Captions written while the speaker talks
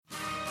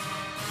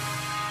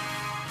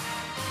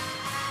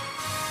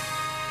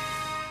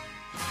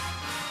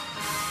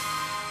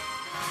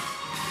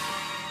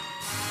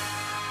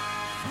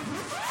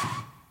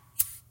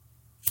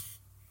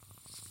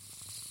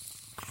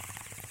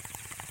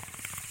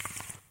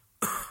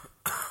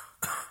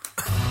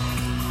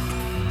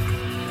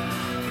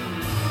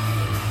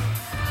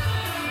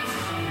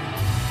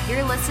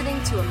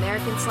listening to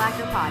American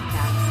Slacker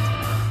Podcast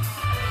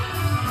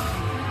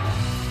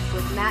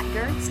with Matt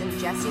Gertz and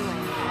Jesse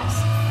Landers.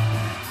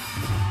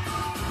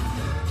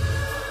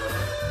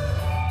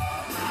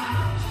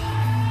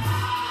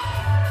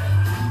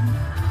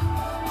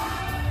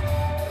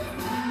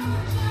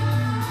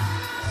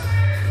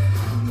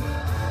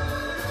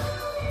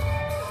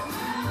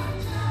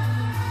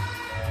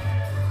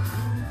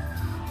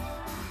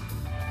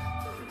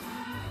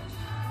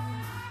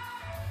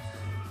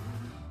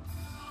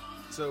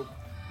 So,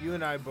 you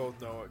and I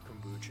both know what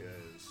kombucha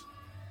is.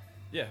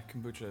 Yeah,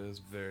 kombucha is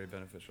very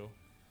beneficial.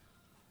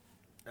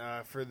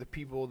 For the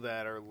people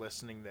that are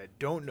listening that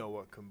don't know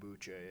what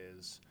kombucha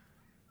is,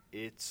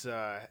 it's,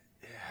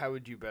 how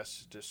would you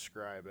best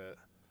describe it?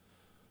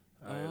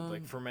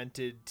 Like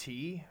fermented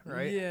tea,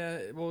 right? Yeah,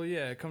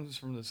 it comes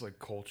from this, like,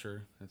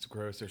 culture. It's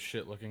gross as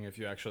shit looking if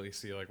you actually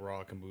see, like,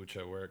 raw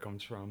kombucha where it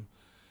comes from.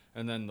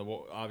 And then,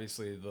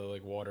 obviously, the,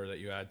 like, water that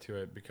you add to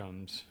it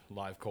becomes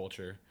live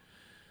culture.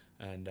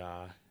 And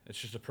it's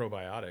just a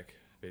probiotic,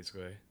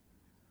 basically.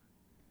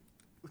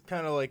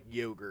 Kind of like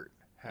yogurt,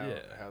 how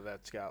Yeah.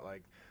 that's got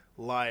like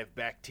live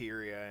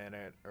bacteria in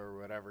it or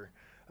whatever.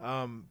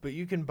 But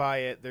you can buy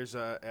it. There's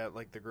at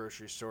like the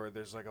grocery store.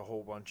 There's like a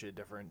whole bunch of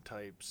different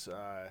types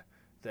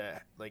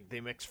that like they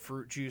mix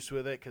fruit juice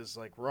with it because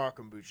like raw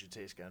kombucha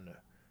tastes kind of.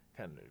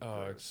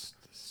 Oh, gross.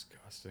 it's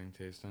disgusting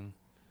tasting.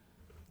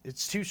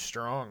 It's too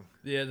strong.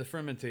 Yeah, the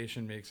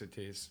fermentation makes it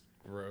taste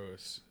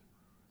gross.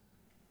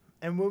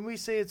 And when we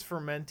say it's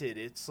fermented,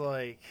 it's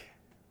like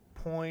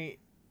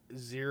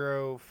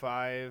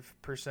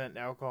 0.05%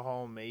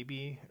 alcohol,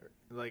 maybe.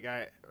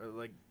 Correct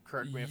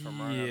me if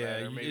I'm wrong. Yeah, on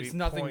that. Or maybe it's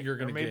nothing you're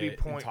gonna maybe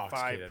get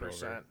intoxicated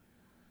 0.5%. over.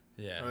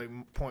 Yeah, Or like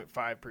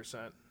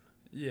 0.5%.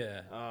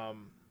 yeah.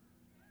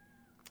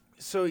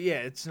 So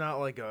yeah, it's not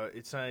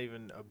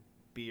even a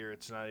beer.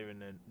 It's not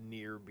even a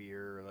near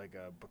beer or like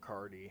a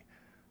Bacardi.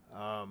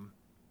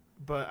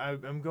 But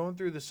I'm going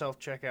through the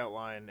self-checkout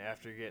line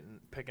after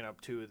picking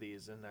up two of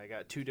these, and I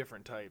got two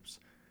different types.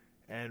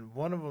 And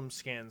one of them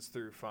scans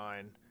through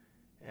fine,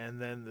 and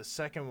then the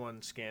second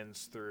one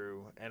scans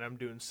through, and I'm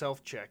doing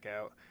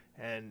self-checkout,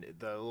 and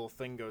the little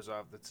thing goes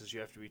off that says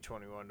you have to be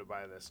 21 to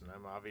buy this, and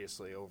I'm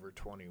obviously over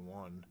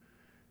 21.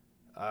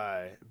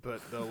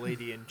 But the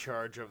lady in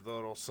charge of the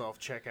little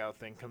self-checkout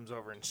thing comes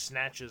over and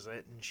snatches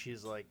it, and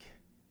she's like,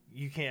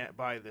 "You can't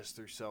buy this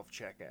through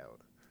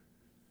self-checkout."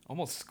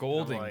 Almost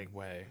scolding like, in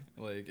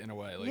a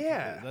way. Like,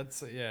 yeah.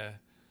 That's, yeah.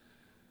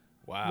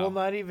 Wow. Well,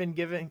 not even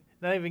giving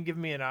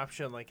me an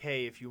option like,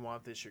 hey, if you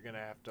want this, you're gonna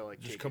have to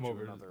like just take come it to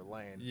over another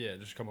lane. Yeah,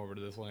 just come over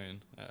to this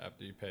lane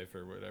after you pay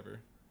for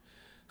whatever.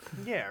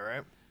 Yeah,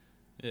 right.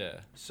 Yeah.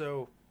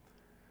 So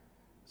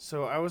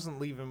I wasn't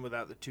leaving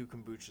without the two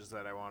kombuchas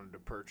that I wanted to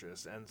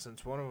purchase, and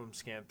since one of them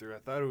scanned through, I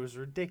thought it was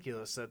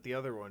ridiculous that the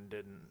other one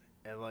didn't.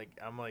 And like,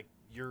 I'm like,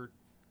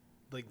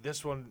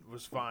 this one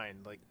was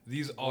fine. Like,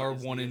 these are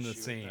one in the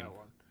same.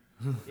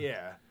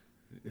 Yeah.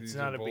 It's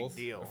not a big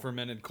deal. A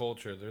fermented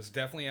culture. There's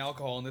definitely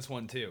alcohol in this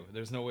one too.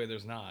 There's no way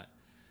there's not.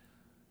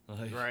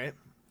 Like, right.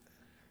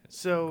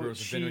 So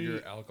gross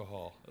vinegar,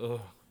 alcohol.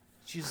 Ugh.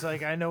 She's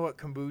like, I know what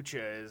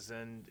kombucha is,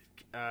 and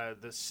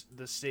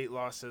the state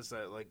law says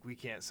that like we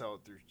can't sell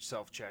it through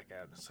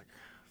self-checkout. It's like,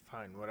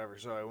 fine, whatever.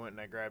 So I went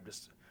and I grabbed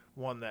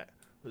one that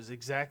was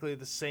exactly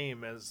the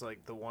same as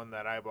like the one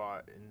that I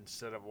bought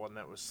instead of one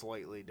that was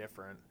slightly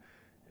different,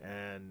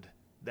 and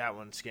that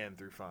one scanned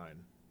through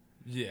fine.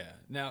 Yeah.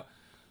 Now,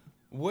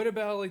 what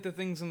about like the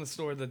things in the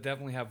store that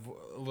definitely have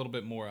a little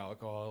bit more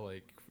alcohol,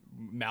 like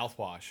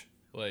mouthwash?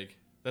 Like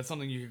that's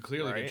something you could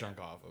clearly get drunk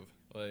off of.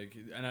 Like,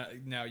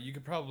 and now you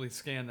could probably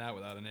scan that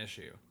without an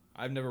issue.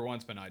 I've never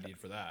once been ID'd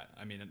for that.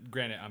 I mean,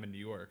 granted, I'm in New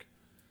York.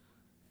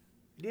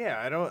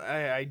 Yeah,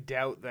 I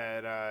doubt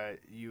that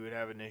you would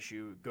have an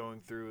issue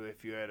going through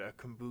if you had a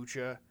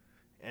kombucha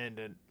and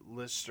a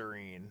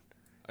Listerine.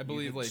 I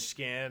believe you could like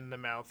scan the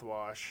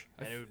mouthwash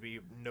and it would be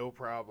no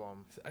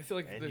problem. I feel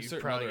like there's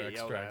certain other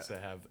extracts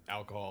that have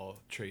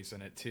alcohol trace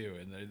in it too,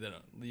 and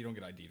you don't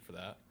get ID'd for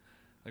that.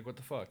 Like, what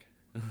the fuck?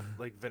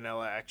 Like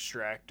vanilla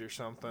extract or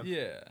something.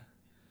 Yeah.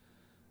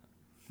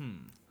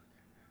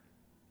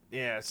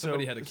 Yeah.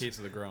 Somebody had a case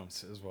of the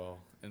grumps as well,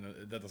 and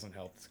that doesn't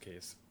help this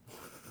case.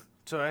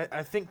 So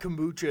I think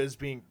kombucha is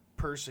being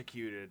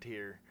persecuted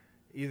here.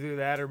 Either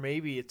that or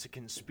maybe it's a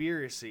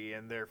conspiracy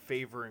and they're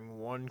favoring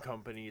one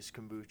company's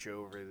kombucha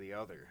over the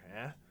other.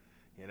 Yeah,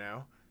 you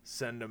know,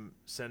 send them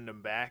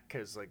back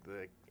because like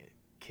the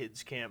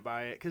kids can't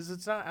buy it because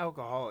it's not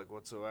alcoholic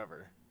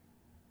whatsoever.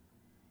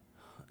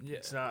 Yeah,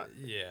 it's not.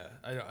 Yeah,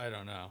 I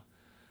don't know.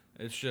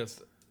 It's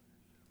just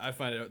I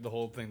find the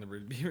whole thing to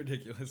be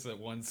ridiculous that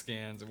one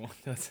scans and one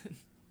doesn't.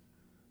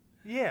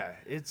 Yeah,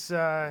 it's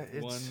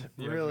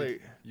really.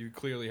 You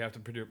clearly have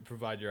to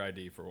provide your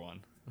ID for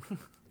one.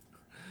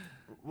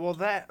 Well,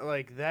 that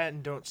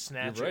and don't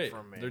snatch it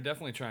from me. They're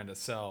definitely trying to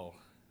sell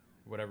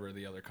whatever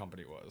the other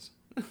company was.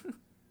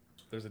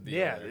 There's a deal.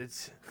 Yeah,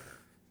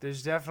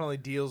 there's definitely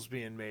deals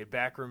being made,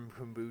 backroom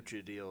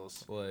kombucha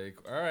deals. Like,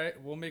 all right,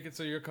 we'll make it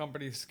so your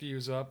company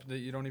skews up that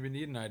you don't even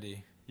need an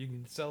ID. You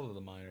can sell to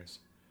the minors.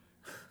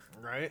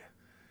 Right?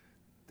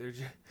 They're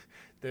just,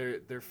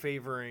 they're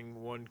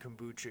favoring one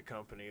kombucha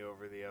company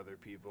over the other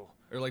people.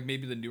 Or like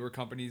maybe the newer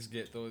companies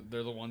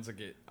they're the ones that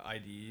get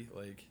ID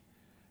like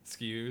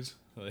SKUs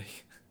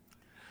like.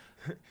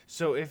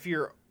 So if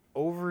you're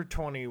over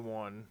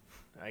 21,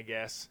 I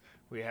guess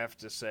we have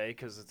to say,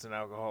 because it's an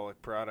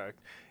alcoholic product,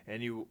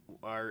 and you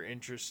are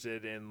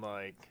interested in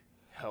like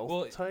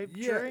health type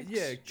drinks,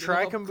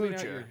 try it'll help clean out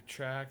kombucha. your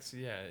tracks,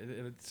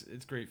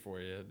 it's great for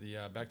you. The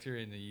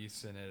bacteria and the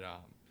yeast in it,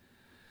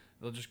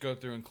 they'll just go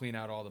through and clean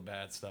out all the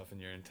bad stuff in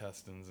your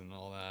intestines and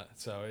all that.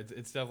 So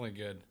it's definitely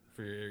good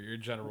for your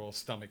general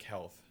stomach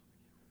health.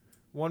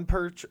 One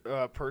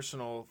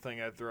personal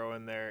thing I'd throw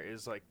in there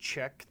is like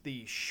check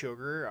the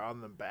sugar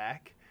on the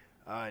back.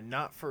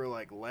 Not for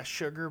like less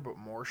sugar, but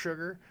more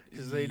sugar,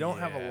 because they don't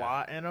have a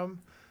lot in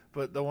them.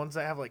 But the ones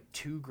that have like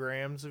 2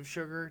 grams of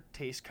sugar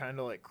taste kind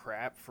of like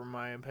crap, from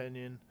my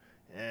opinion.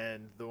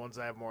 And the ones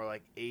that have more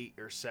like 8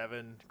 or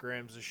 7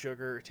 grams of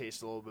sugar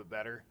taste a little bit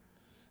better.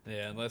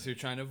 Yeah, unless you're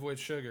trying to avoid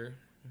sugar,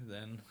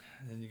 then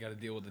you got to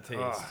deal with the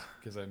taste.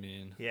 Because I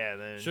mean,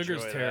 then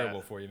sugar's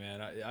terrible for you,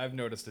 man. I've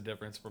noticed a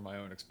difference from my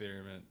own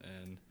experiment,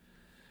 and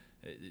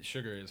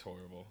sugar is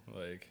horrible.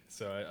 Like,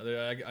 so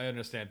I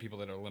understand people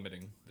that are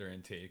limiting their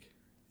intake.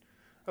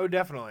 Oh,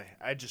 definitely.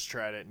 I just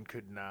tried it and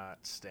could not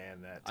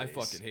stand that taste. I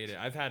fucking hate it.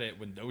 I've had it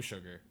with no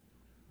sugar.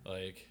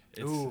 Like,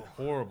 it's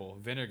horrible.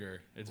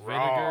 Vinegar. It's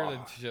Raw. vinegar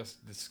that's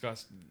just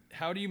disgusting.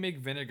 How do you make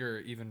vinegar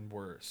even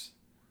worse?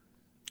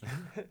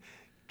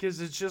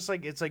 Because it's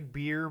like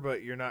beer,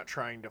 but you're not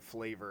trying to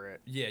flavor it.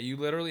 Yeah, you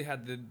literally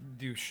had to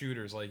do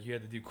shooters. Like, you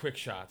had to do quick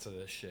shots of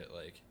this shit.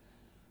 Like,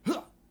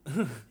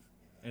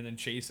 and then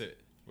chase it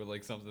with,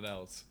 like, something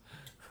else.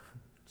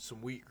 Some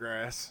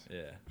wheatgrass.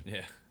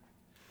 Yeah.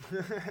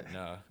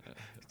 No.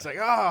 It's like,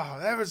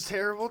 that was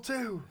terrible,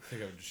 too. I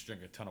think I would just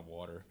drink a ton of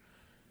water.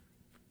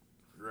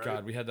 Right.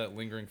 God, we had that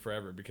lingering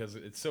forever because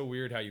it's so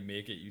weird how you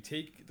make it. You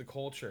take the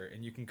culture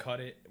and you can cut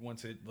it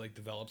once it like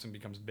develops and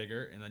becomes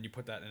bigger, and then you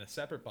put that in a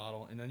separate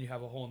bottle, and then you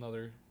have a whole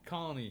nother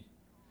colony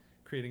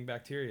creating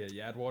bacteria.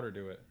 You add water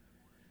to it,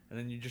 and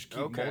then you just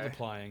keep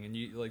multiplying. And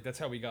you like that's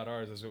how we got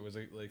ours. Is it was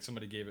like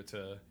somebody gave it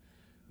to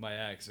my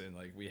ex, and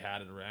like we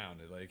had it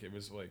around. It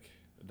was like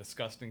a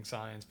disgusting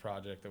science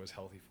project that was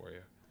healthy for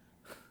you.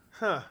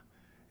 Huh.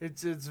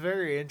 It's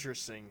very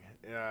interesting,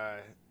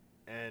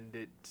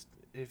 and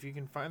if you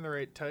can find the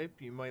right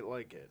type, you might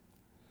like it.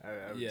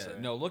 I would say.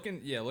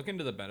 Look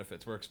into the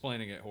benefits. We're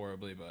explaining it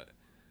horribly, but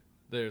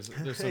there's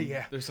some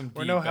there's some deep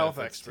we're no health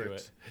benefits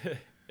experts to it.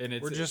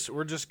 And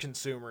we're just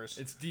consumers.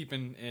 It's deep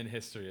in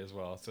history as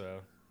well,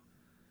 so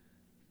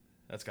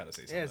that's got to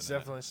say something. Yeah, it's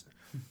definitely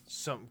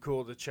something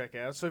cool to check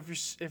out. So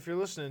if you're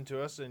listening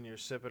to us and you're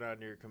sipping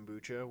on your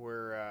kombucha,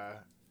 we're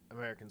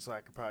American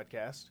Slacker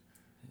Podcast.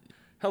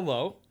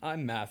 Hello,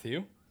 I'm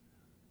Matthew.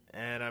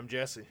 And I'm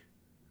Jesse.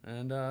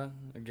 And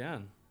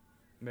again,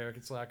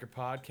 American Slacker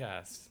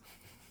Podcast.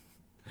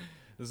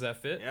 Does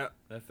that fit? Yep.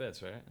 That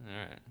fits, right? All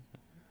right.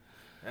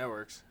 That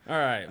works. All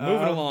right,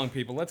 moving along,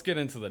 people. Let's get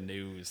into the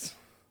news.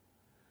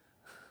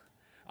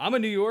 I'm a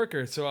New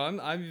Yorker, so I'm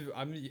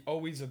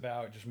always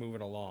about just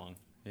moving along.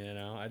 You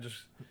know, I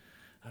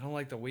don't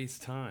like to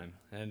waste time.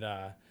 And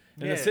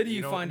in the city,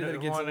 you find that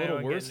it gets a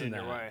little worse than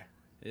that.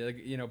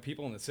 Like, you know,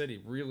 people in the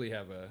city really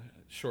have a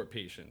short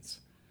patience.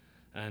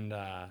 And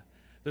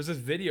there's this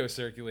video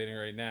circulating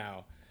right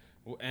now,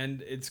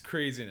 and it's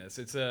craziness.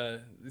 It's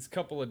this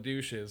couple of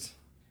douches,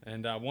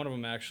 and one of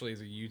them actually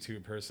is a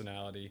YouTube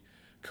personality,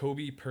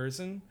 Kobe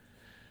Person.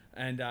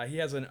 And he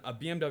has a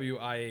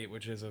BMW i8,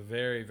 which is a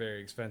very,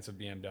 very expensive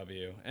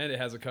BMW. And it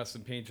has a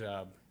custom paint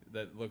job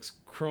that looks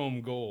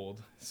chrome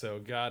gold. So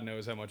God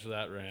knows how much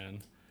that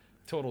ran.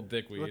 Total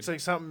dickweed. Looks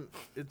like something.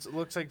 It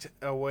looks like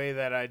a way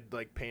that I'd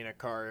like paint a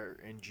car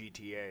in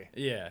GTA.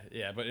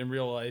 Yeah. But in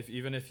real life,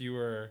 even if you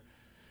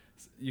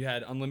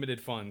had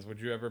unlimited funds, would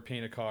you ever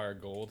paint a car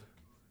gold?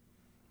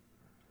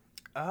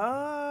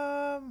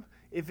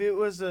 If it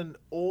was an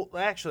old,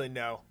 actually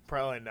no,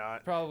 probably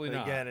not. Probably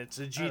not. Again, it's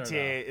a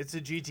GTA. It's a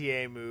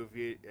GTA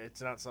movie.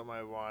 It's not something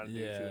I want to do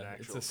to an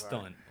actual it's a car.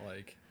 stunt.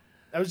 Like,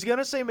 I was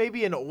gonna say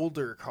maybe an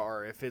older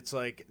car if it's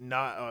like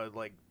not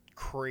like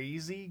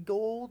crazy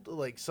gold,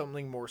 like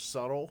something more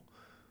subtle.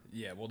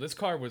 Yeah, well, this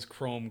car was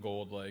chrome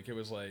gold. Like, it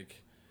was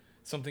like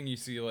something you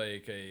see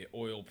like a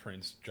oil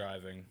prince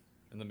driving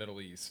in the Middle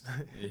East.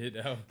 You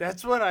know?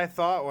 That's what I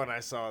thought when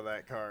I saw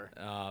that car.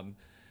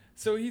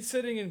 So he's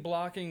sitting and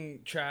blocking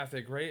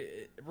traffic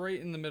right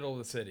in the middle of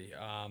the city,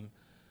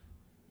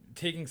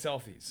 taking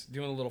selfies,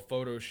 doing a little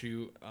photo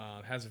shoot,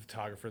 has a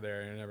photographer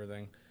there and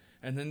everything.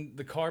 And then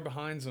the car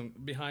behind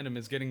him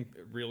is getting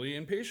really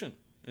impatient.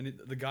 And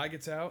the guy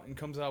gets out and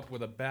comes up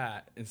with a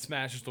bat and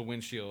smashes the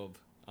windshield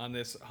on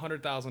this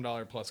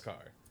 $100,000 plus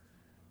car.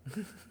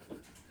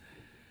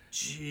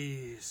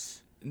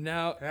 Jeez.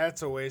 Now,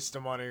 that's a waste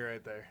of money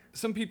right there.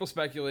 Some people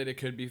speculate it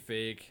could be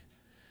fake.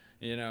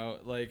 You know,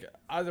 like,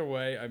 either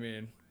way, I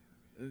mean,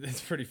 it's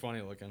pretty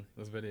funny looking,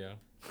 this video.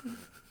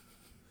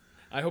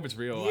 I hope it's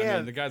real. Yeah. I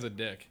mean, the guy's a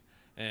dick.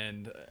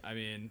 And, I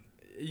mean,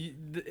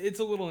 it's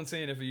a little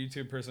insane if a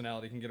YouTube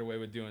personality can get away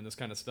with doing this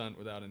kind of stunt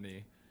without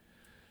any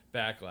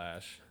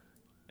backlash.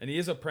 And he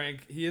is a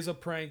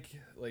prank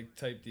like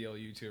type deal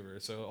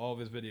YouTuber, so all of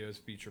his videos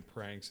feature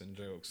pranks and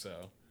jokes.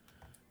 So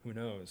who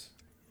knows?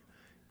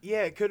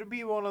 Yeah, could it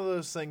be one of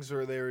those things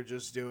where they were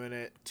just doing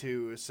it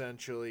to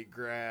essentially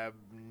grab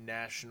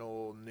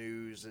national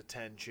news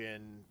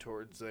attention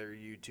towards their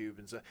YouTube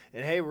and stuff?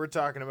 And hey, we're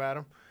talking about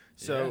him.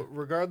 So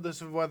regardless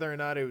of whether or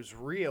not it was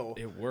real,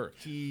 it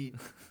worked.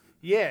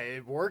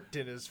 It worked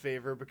in his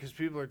favor because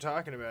people are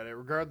talking about it,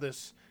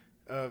 regardless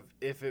of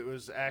if it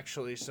was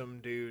actually some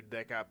dude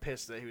that got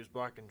pissed that he was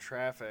blocking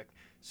traffic.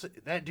 So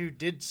that dude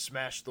did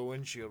smash the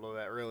windshield of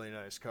that really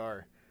nice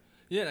car.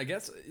 Yeah, I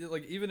guess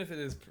like even if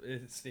it's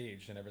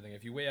staged and everything,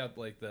 if you weigh out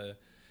like the,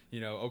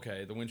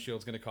 okay, the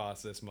windshield's going to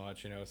cost this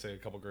much, say a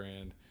couple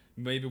grand,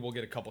 maybe we'll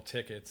get a couple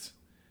tickets,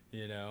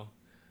 it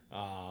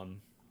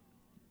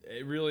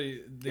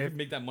really they could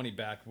make that money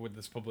back with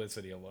this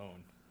publicity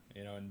alone,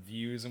 and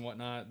views and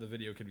whatnot. The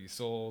video could be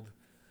sold.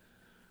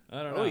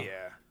 I don't know. Oh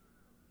yeah.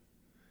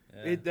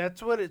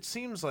 That's what it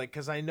seems like,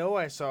 because I know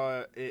I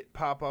saw it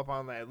pop up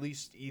on at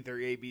least either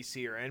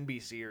ABC or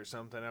NBC or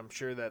something. I'm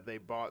sure that they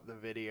bought the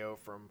video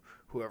from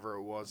whoever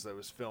it was that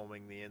was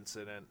filming the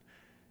incident.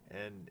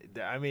 And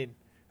I mean,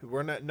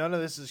 none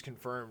of this is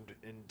confirmed.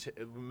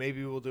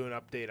 Maybe we'll do an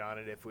update on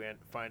it if we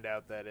find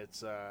out that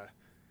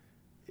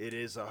it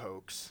is a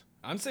hoax.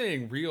 I'm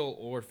saying real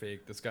or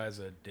fake. This guy's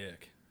a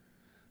dick.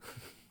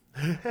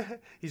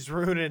 He's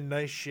ruining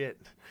nice shit.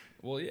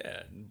 Well,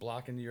 yeah,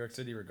 blocking New York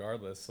City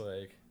regardless.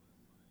 Like,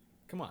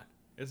 come on.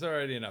 It's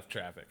already enough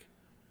traffic.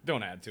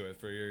 Don't add to it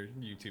for your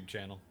YouTube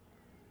channel.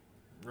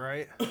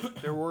 Right?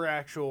 There were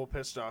actual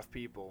pissed off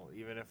people,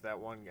 even if that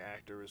one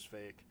actor was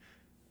fake.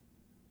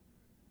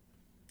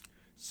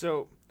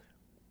 So,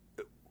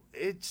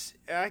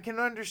 I can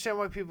understand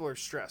why people are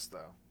stressed,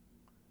 though.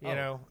 You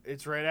know,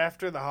 it's right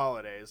after the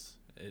holidays.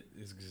 It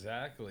is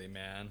exactly,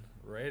 man.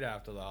 Right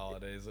after the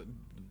holidays.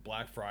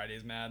 Black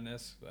Friday's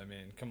madness. I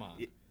mean, come on.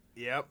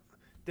 Yep.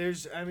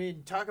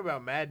 Talk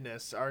about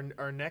madness.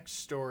 Our next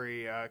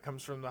story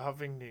comes from the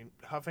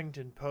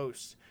Huffington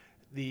Post.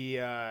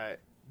 The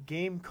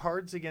game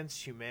Cards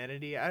Against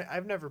Humanity.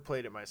 I've never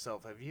played it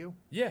myself. Have you?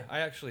 Yeah, I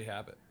actually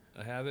have it.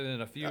 I have it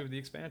in a few of the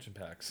expansion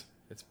packs.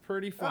 It's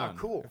pretty fun. Oh,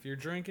 cool. If you're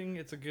drinking,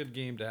 it's a good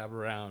game to have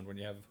around when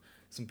you have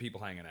some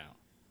people hanging out.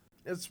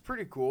 It's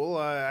pretty cool.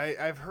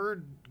 I've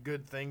heard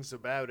good things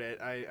about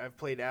it. I've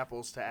played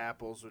Apples to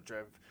Apples, which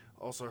I've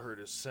also heard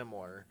is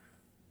similar.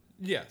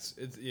 Yes,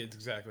 it's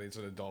exactly. It's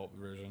an adult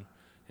version.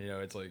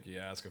 It's like you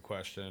ask a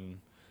question,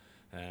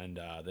 and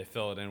they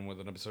fill it in with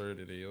an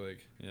absurdity,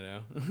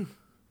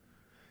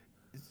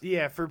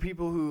 Yeah, for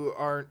people who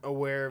aren't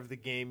aware of the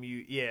game,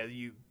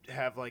 you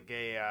have like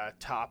a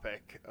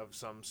topic of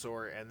some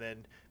sort, and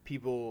then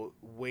people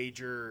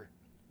wager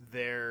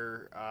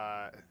the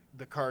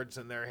cards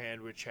in their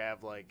hand, which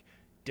have like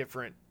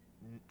different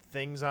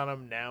things on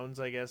them, nouns,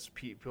 I guess,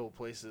 people,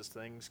 places,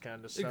 things,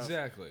 kind of stuff.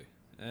 Exactly.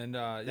 And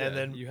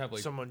then you have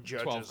like someone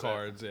judges 12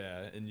 cards,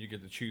 and you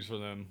get to choose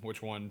from them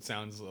which one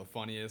sounds the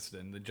funniest,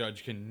 and the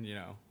judge can,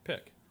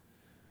 pick.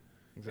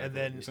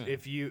 Exactly. And then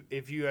if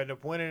you end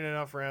up winning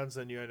enough rounds,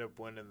 then you end up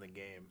winning the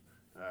game.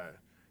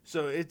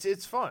 So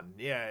it's fun,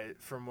 yeah.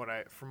 From what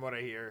I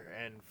hear,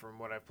 and from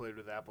what I've played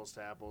with Apples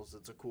to Apples,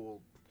 it's a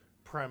cool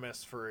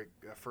premise for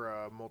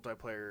a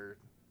multiplayer,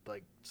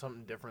 like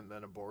something different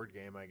than a board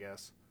game, I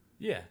guess.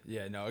 Yeah,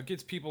 no, it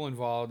gets people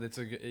involved. It's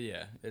a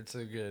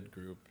good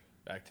group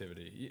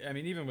activity. I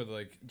mean, even with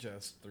like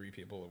just 3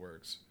 people, it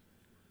works.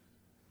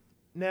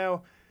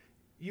 Now,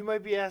 you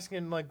might be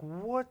asking, like,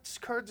 what's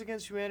Cards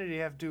Against Humanity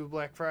have to do with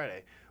Black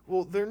Friday?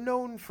 Well, they're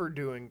known for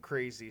doing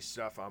crazy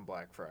stuff on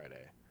Black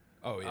Friday.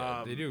 Oh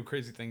yeah, they do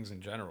crazy things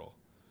in general.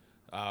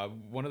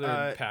 One of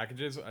their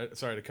packages,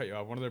 sorry to cut you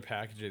off, one of their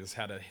packages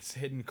had a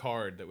hidden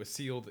card that was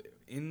sealed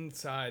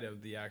inside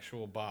of the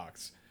actual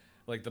box.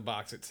 Like the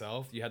box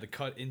itself, you had to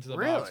cut into the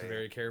box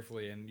very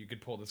carefully, and you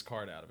could pull this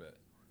card out of it.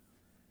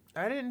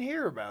 I didn't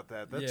hear about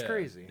that. That's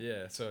crazy.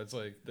 Yeah, so it's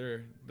like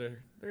they're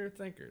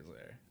thinkers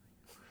there.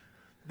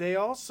 They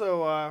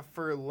also,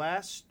 for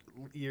last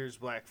year's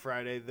Black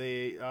Friday,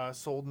 they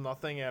sold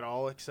nothing at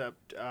all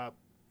except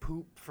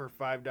poop for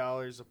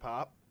 $5 a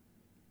pop.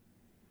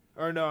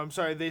 Or no, I'm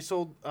sorry, they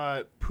sold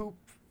poop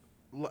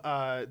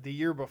the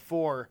year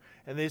before,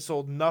 and they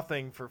sold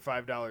nothing for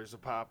 $5 a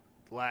pop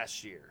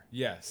last year.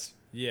 Yes,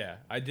 yeah,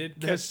 I did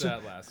catch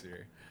that last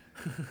year.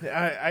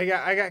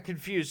 I got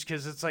confused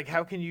because it's like,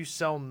 how can you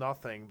sell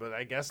nothing? But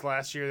I guess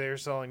last year they were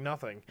selling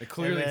nothing. It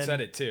clearly said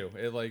it too.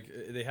 It like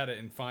they had it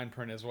in fine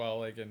print as well.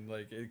 Like and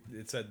like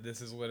it said this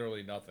is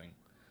literally nothing.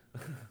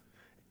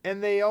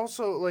 And they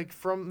also like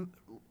from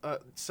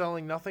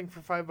selling nothing for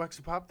 $5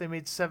 a pop, they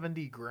made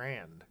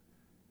 $70,000.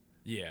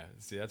 Yeah,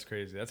 see that's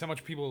crazy. That's how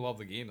much people love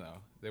the game though.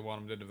 They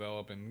want them to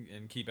develop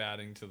and keep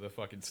adding to the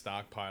fucking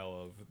stockpile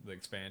of the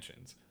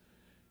expansions.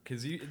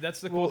 Because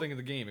that's the cool thing of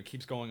the game. It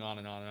keeps going on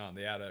and on and on.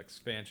 They add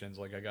expansions.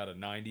 Like, I got a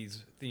 90s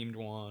themed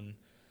one.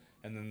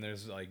 And then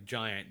there's, like,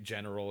 giant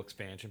general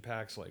expansion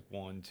packs, like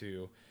 1,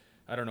 2.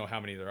 I don't know how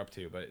many they're up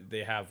to, but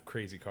they have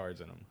crazy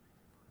cards in them.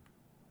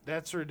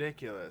 That's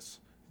ridiculous.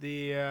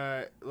 The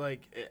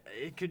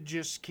it could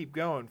just keep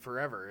going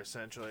forever,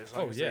 essentially, as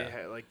long as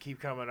they keep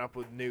coming up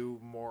with new,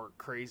 more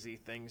crazy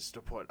things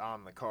to put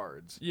on the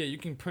cards. Yeah, you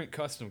can print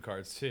custom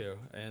cards too,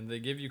 and they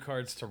give you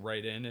cards to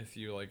write in if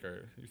you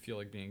you feel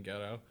like being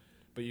ghetto.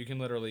 But you can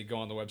literally go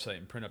on the website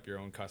and print up your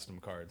own custom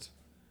cards,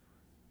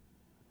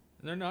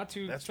 and they're not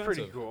too expensive. That's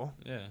pretty cool.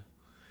 Yeah.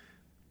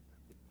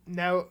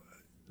 Now,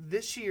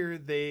 this year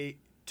they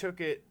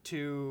took it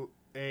to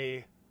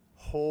a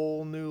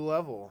whole new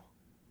level.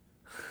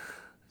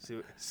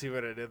 See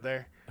what I did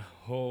there? A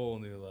whole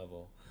new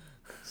level.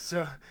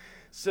 So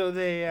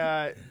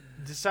they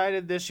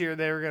decided this year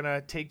they were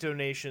gonna take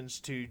donations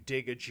to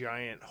dig a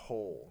giant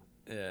hole.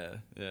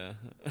 Yeah.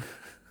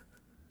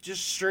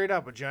 Just straight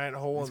up a giant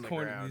hole in the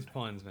ground. These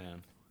puns,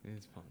 man.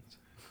 These puns.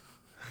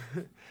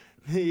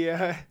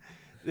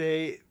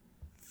 They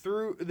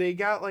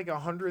got like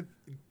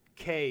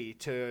 $100K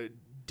to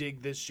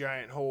dig this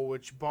giant hole,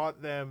 which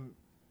bought them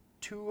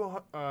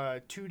 2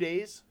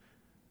 days.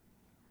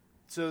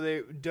 So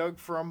they dug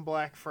from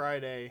Black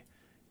Friday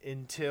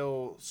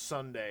until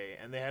Sunday,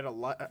 and they had a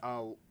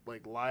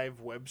live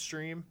web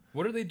stream.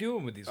 What are they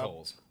doing with these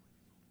holes?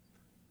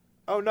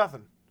 Oh,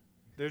 nothing.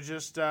 They're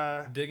just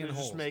digging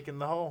holes. Just making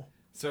the hole.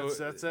 So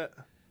that's it.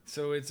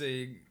 So it's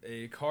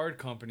a card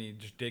company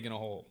just digging a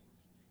hole.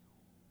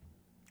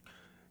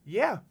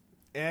 Yeah,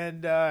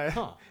 and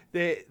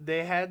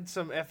they had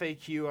some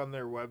FAQ on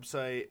their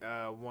website.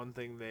 One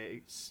thing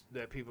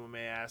that people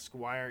may ask: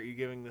 why aren't you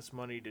giving this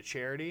money to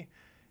charity?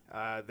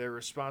 Their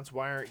response: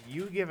 why aren't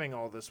you giving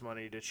all this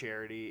money to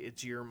charity?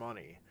 It's your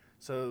money.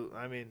 So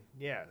I mean,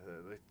 yeah,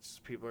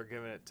 people are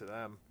giving it to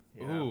them.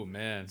 Ooh,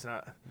 man, it's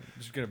not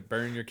just gonna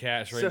burn your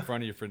cash right in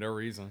front of you for no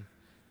reason.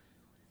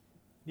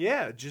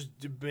 Yeah, just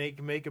to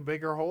make a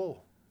bigger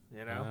hole.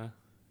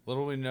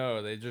 Little we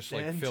know, they just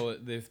fill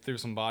it. They threw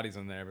some bodies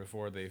in there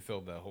before they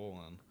filled that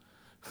hole in.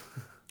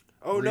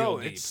 Oh no,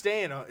 deep. It's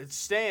staying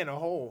a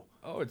hole.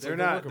 Oh, it's they're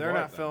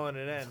not filling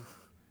it in.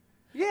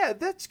 Yeah,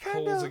 that's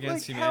kind of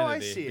like how I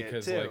see it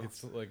because too.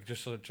 It's like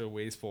just such a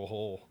wasteful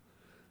hole.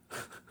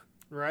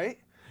 Right?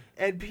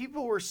 And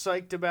people were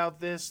psyched about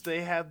this.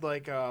 They had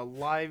like a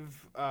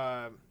live,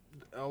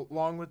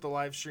 along with the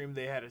live stream,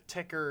 they had a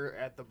ticker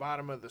at the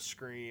bottom of the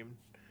screen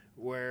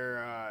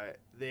where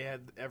they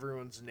had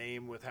everyone's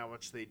name with how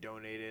much they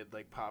donated,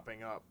 like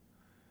popping up.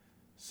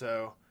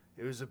 So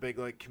it was a big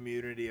like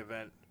community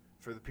event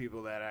for the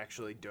people that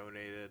actually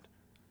donated.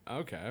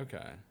 Okay.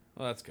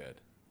 Well, that's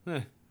good.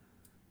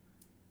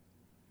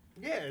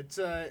 Yeah, it's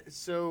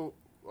so.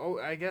 Oh,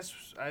 I guess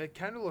I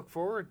kind of look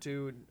forward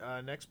to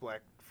next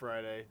Black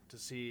Friday to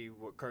see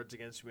what Cards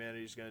Against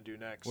Humanity is going to do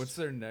next. What's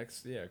their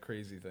next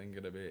crazy thing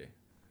going to be?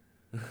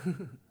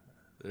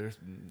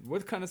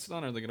 What kind of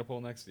stunt are they going to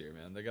pull next year,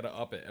 man? They got to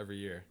up it every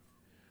year.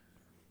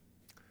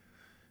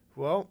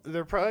 Well,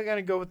 they're probably going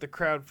to go with the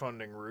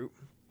crowdfunding route,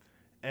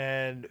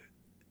 and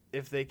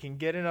if they can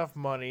get enough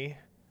money,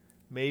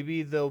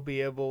 maybe they'll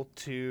be able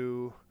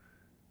to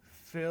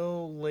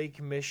fill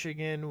Lake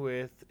Michigan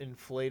with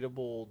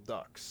inflatable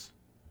ducks.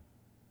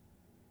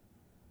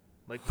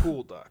 Like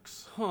pool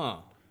ducks. Huh.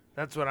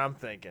 That's what I'm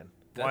thinking.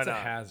 That's a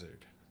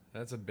hazard.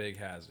 That's a big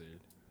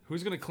hazard.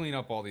 Who's going to clean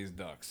up all these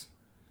ducks?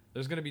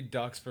 There's going to be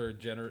ducks for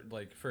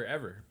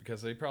forever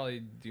because they probably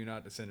do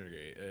not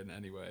disintegrate in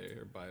any way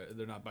or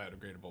they're not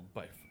biodegradable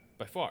by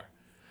far.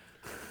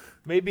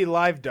 Maybe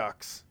live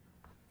ducks.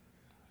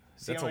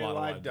 See that's how a many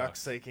lot live of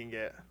ducks they can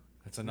get.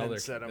 That's another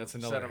set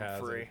hazard.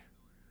 Free.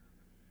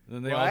 And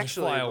then they all just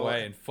fly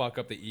away and fuck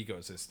up the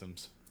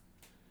ecosystems.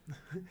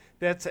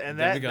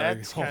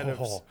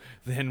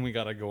 Then we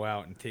gotta go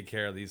out and take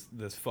care of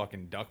this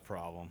fucking duck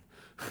problem.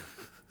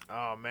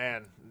 Oh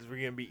man, we're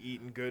gonna be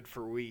eating good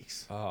for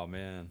weeks. Oh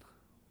man,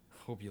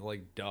 hope you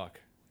like duck.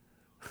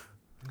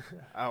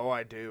 Oh,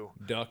 I do.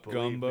 Duck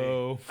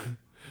gumbo,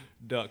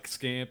 duck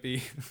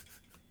scampi.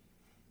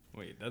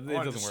 Wait, it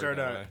doesn't work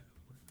that way.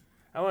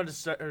 I wanted to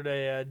start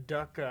a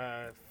duck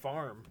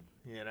farm.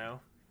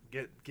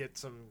 Get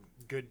some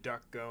good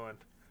duck going.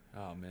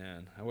 Oh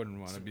man, I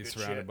wouldn't want to be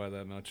surrounded by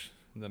that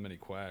many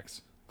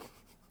quacks.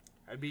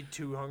 I'd be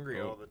too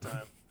hungry all the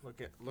time,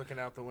 looking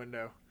out the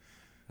window.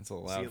 That's a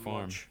loud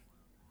farm.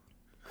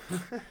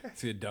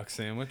 See a duck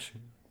sandwich?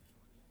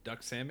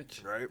 Duck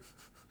sandwich? Right.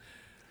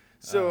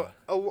 So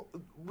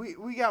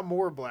we got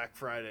more Black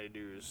Friday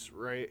news,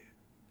 right?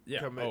 Yeah.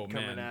 Coming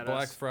at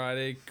Black us.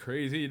 Friday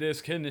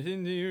craziness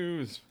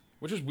continues.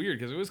 Which is weird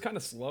because it was kind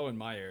of slow in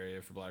my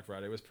area for Black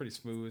Friday. It was pretty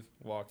smooth,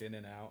 walk in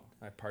and out.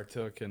 I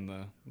partook in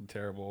the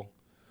terrible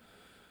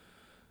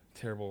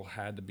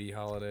had to be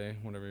holiday,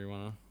 whatever you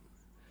want to.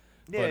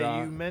 Yeah, but,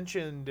 you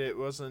mentioned it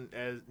wasn't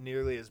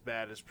nearly as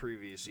bad as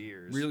previous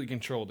years. Really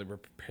controlled. They were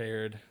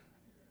prepared.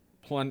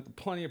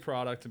 Plenty of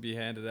product to be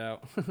handed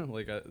out.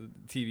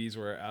 TVs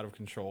were out of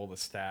control. The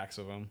stacks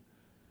of them.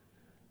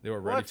 They were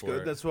ready that's for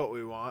good. it. That's what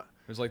we want.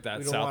 It was like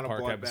that South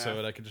Park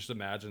episode. I could just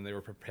imagine they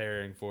were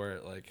preparing for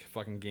it, like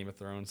fucking Game of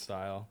Thrones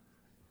style.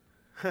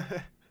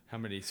 how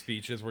many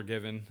speeches were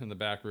given in the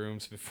back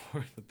rooms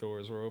before the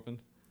doors were opened.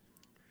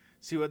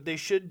 See, what they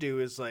should do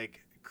is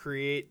like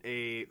create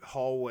a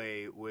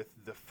hallway with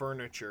the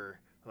furniture,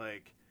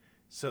 like,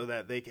 so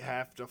that they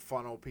have to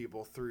funnel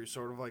people through,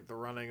 sort of like the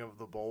running of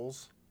the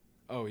bulls.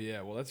 Oh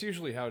yeah, well that's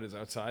usually how it is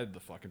outside the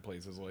fucking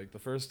places. Like the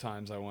first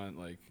times I went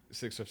like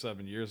 6 or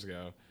 7 years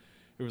ago,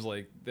 it was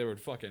like they would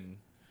fucking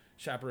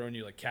chaperone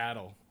you like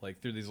cattle,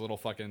 like through these little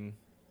fucking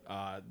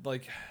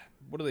like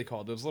what are they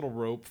called? Those little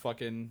rope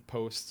fucking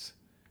posts.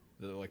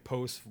 They're like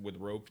posts with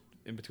rope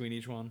in between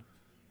each one.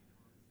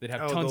 They'd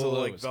have tons of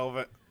those.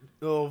 Like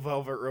little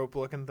velvet rope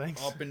looking things.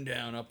 Up and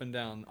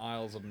down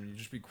aisles of them. You'd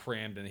just be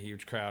crammed in a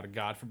huge crowd. And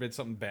God forbid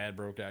something bad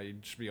broke out.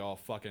 You'd just be all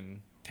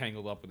fucking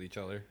tangled up with each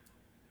other.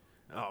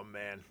 Oh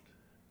man,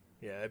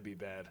 yeah, that'd be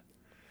bad.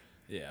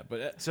 Yeah,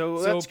 but so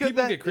that's good.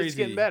 People that get crazy. It's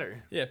getting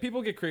better. Yeah,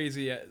 people get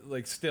crazy.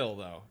 Like still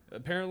though,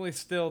 apparently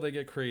still they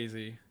get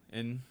crazy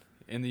in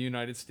the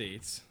United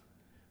States,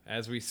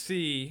 as we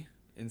see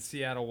in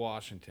Seattle,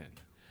 Washington.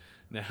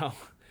 Now,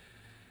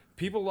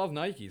 people love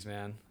Nikes,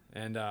 man,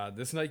 and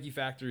this Nike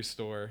factory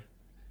store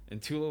in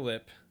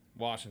Tulalip,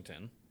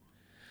 Washington,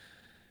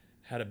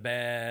 had a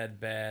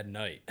bad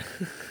night.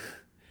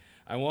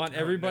 I want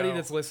everybody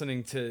that's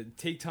listening to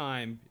take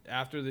time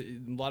after a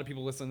lot of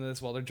people listen to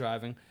this while they're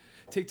driving.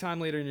 Take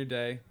time later in your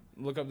day,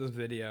 look up this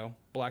video.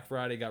 Black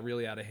Friday got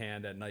really out of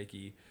hand at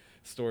Nike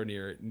store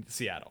near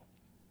Seattle.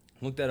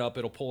 Look that up.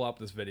 It'll pull up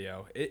this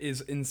video. It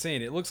is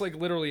insane. It looks like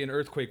literally an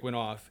earthquake went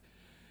off.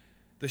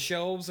 The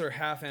shelves are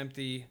half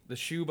empty. The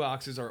shoe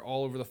boxes are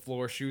all over the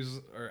floor.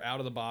 Shoes are out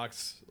of the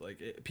box.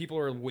 Like people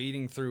are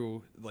wading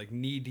through like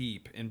knee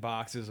deep in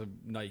boxes of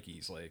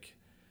Nikes. Like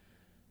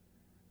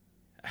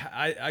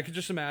I could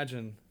just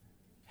imagine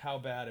how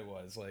bad it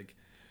was. Like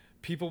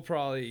people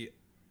probably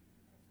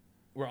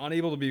were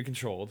unable to be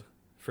controlled.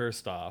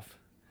 First off,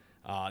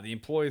 the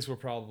employees were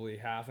probably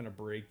half in a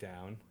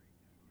breakdown.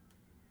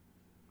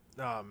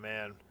 Oh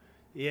man,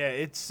 yeah,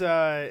 it's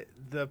the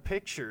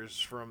pictures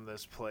from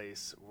this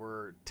place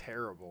were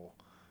terrible.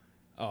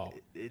 Oh,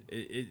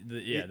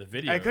 the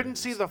video. I couldn't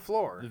see the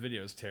floor. The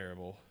video is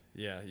terrible.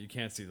 Yeah, you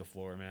can't see the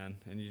floor, man,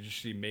 and you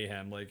just see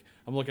mayhem. Like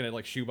I'm looking at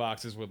like shoe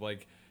boxes with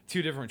like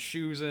 2 different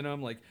shoes in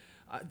them. Like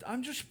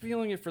I'm just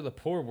feeling it for the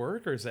poor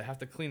workers that have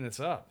to clean this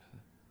up.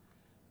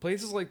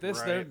 Places like this,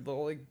 right.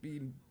 They'll like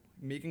be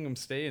making them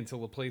stay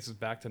until the place is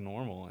back to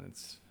normal, and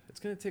it's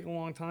going to take a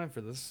long time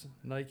for this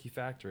Nike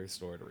factory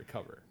store to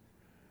recover.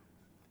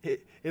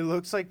 It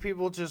looks like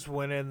people just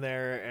went in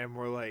there and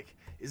were like,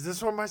 "Is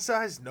this one my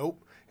size?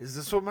 Nope. Is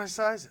this one my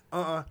size?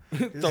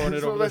 Throwing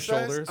it over their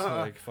shoulders,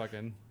 like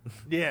fucking.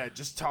 Yeah,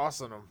 just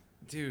tossing them.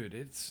 Dude,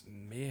 it's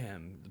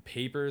mayhem. The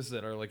papers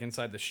that are like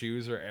inside the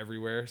shoes are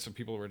everywhere, so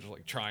people were just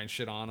like trying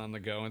shit on the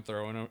go and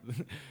throwing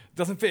them.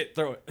 Doesn't fit,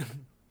 throw it.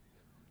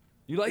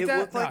 You like that?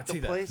 Looked like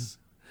the place.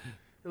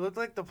 It looked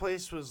like the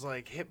place was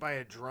like hit by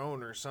a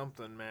drone or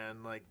something,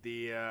 man. Like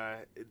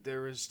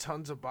there was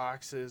tons of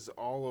boxes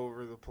all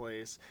over the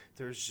place.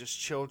 There's just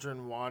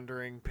children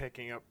wandering,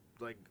 picking up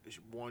like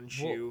one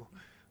shoe.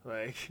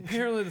 Like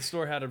apparently the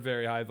store had a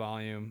very high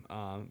volume.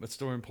 A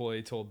store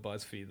employee told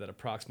BuzzFeed that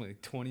approximately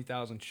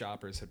 20,000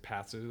 shoppers had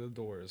passed through the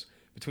doors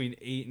between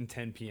 8 and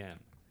 10 p.m.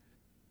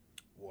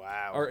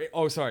 Wow.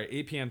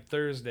 8 p.m.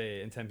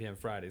 Thursday and 10 p.m.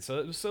 Friday.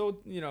 So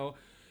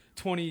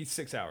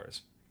 26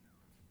 hours.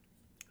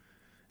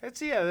 That's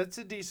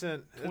a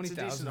decent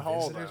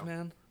haul, visitors, though.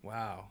 Man.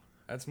 Wow,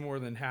 that's more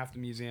than half the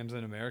museums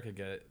in America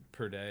get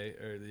per day,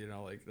 or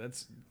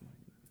that's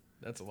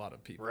a lot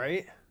of people,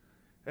 right?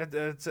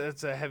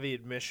 That's a heavy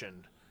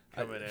admission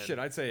coming in. Shit,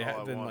 I'd say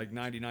than like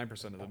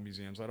 99% of the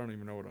museums. I don't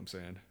even know what I'm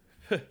saying.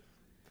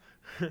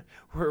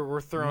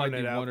 we're throwing it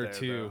it out one or there,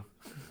 two.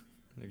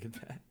 Look at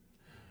that.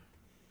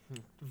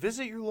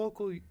 Visit your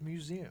local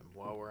museum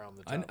while we're on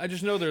the topic. I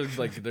just know they're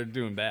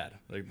doing bad.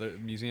 Like the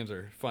museums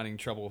are finding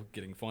trouble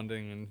getting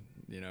funding and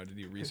to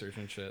do research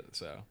and shit.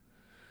 So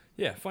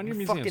yeah, fund your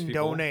museums. Fucking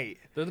people. donate.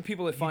 They're the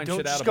people that find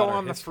shit out about about our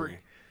on history.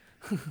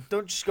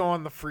 Don't just go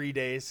on the free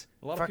days.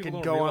 A lot of fucking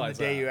people go don't on the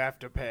day that. you have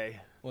to pay.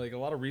 Like a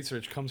lot of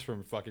research comes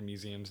from fucking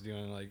museums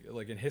doing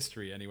like in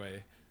history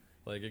anyway.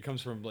 Like it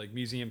comes from like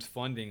museums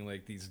funding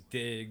like these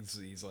digs,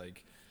 these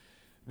like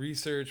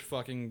research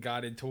fucking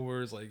guided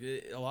tours, like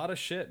a lot of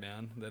shit,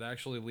 man, that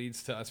actually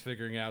leads to us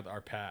figuring out our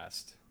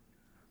past.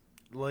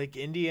 Like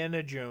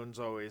Indiana Jones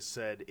always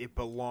said, it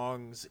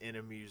belongs in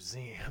a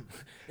museum.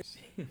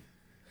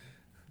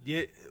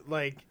 Yeah,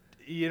 like,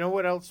 you know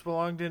what else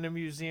belonged in a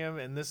museum?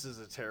 And this is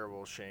a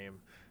terrible shame.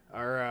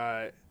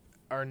 Our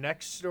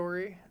next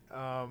story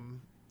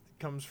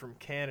comes from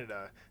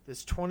Canada.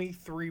 This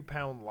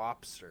 23-pound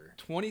lobster.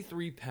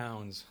 23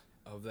 pounds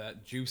of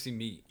that juicy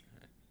meat.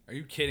 Are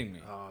you kidding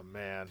me? Oh,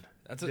 man.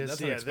 That's an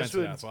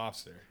expensive ass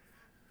lobster.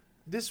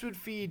 This would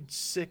feed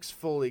 6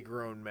 fully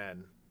grown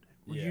men.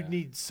 Yeah. You'd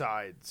need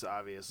sides,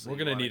 obviously.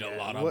 We're going to need a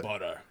lot of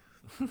butter.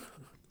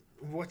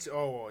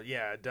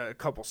 A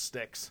couple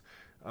sticks.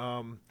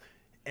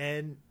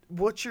 And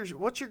what's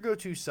your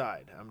go-to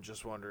side? I'm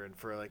just wondering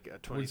for like a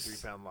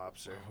 23-pound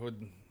lobster.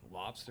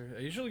 Lobster?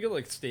 I usually get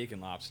like steak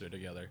and lobster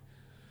together.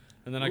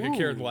 And then I could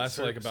care Ooh, less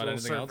like about little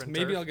anything surf else. and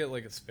Maybe turf. I'll get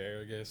like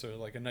asparagus or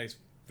like a nice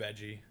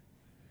veggie.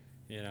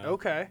 You know.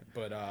 Okay.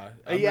 But Yeah,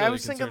 I'm I really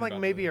was thinking concerned like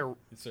about maybe the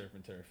surf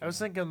and turf. I was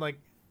thinking like,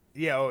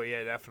 yeah, oh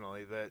yeah,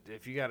 definitely. That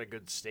if you got a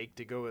good steak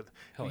to go with,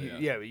 Hell yeah.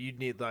 yeah, but you'd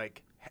need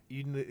like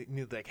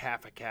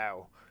half a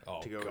cow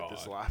Oh, to go God. with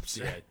this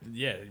lobster.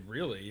 Yeah,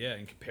 really, yeah.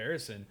 In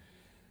comparison,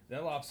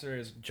 that lobster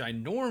is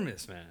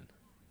ginormous, man.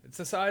 It's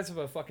the size of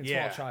a fucking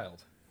Yeah. small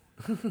child.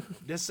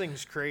 This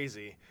thing's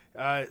crazy.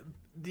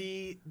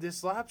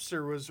 This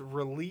lobster was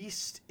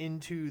released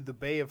into the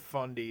Bay of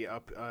Fundy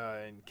up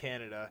in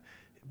Canada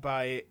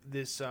by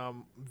this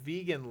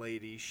vegan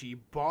lady. She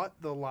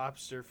bought the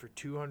lobster for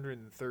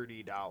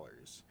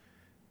 $230.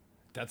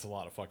 That's a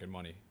lot of fucking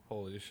money.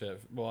 Holy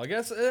shit. Well, I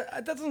guess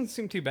that doesn't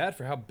seem too bad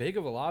for how big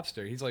of a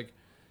lobster. He's like,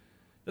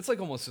 that's like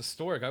almost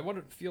historic. I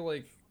wouldn't feel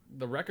like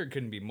the record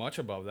couldn't be much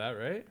above that,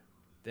 right?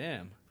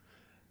 Damn.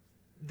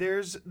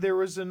 There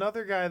was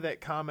another guy that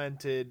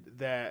commented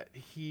that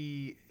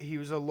he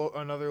was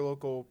another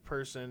local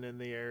person in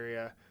the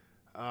area,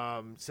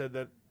 said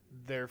that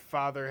their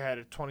father had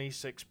a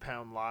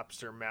 26-pound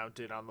lobster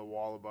mounted on the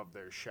wall above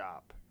their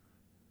shop.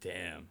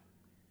 Damn.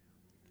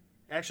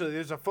 Actually,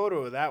 there's a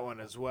photo of that one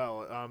as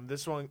well.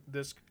 This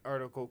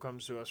article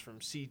comes to us from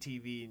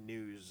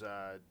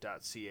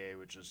ctvnews.ca,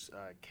 which is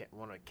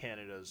one of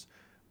Canada's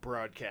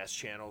broadcast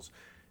channels.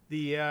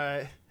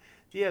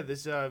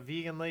 This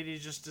vegan lady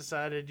just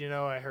decided,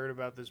 I heard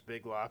about this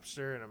big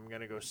lobster and I'm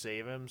gonna go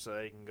save him so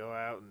I can go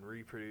out and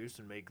reproduce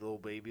and make little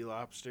baby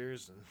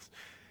lobsters. And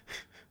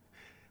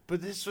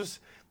but this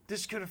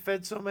could have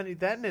fed so many.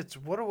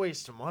 What a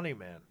waste of money,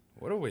 man.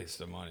 What a waste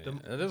of money.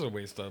 It is a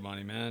waste of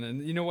money, man.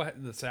 And you know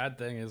what? The sad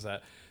thing is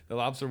that the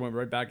lobster went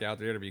right back out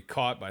there to be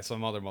caught by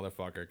some other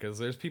motherfucker. Because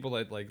there's people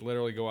that like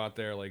literally go out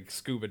there like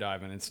scuba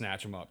diving and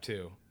snatch them up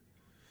too.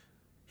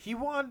 He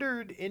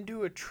wandered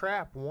into a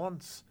trap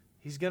once.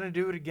 He's going to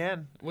do it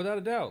again. Without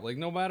a doubt. Like,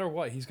 no matter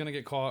what, he's going to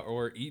get caught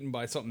or eaten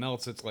by something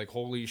else. It's like,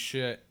 holy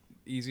shit,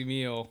 easy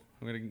meal.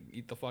 I'm going to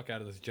eat the fuck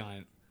out of this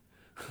giant.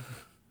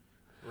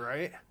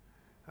 Right?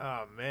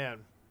 Oh, man.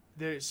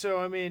 This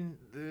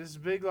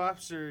big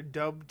lobster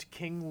dubbed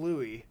King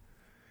Louie,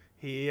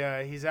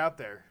 he's out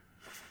there.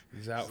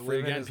 He's out He's free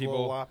living again, his people.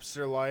 little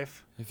lobster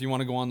life. If you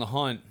want to go on the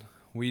hunt,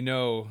 we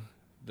know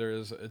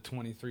there's a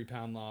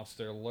 23-pound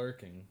lobster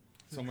lurking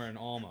somewhere in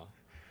Alma.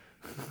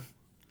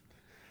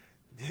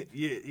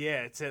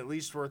 Yeah, it's at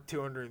least worth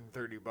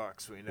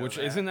 $230. We know Which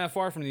that. isn't that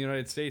far from the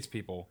United States,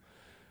 people.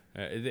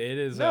 It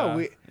is.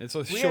 No, it's a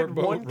we short had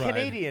boat one ride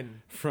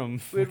Canadian. from.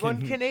 We had one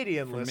fucking-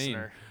 Canadian from Maine.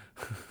 listener.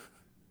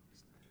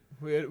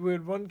 We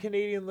had one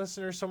Canadian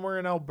listener somewhere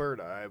in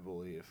Alberta, I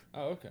believe.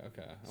 Oh, okay.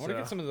 I want to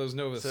get some of those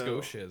Nova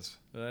Scotias.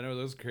 I know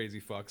those crazy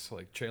fucks,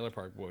 like Trailer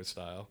Park Boys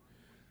style.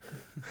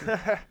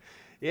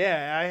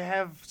 Yeah, I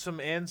have some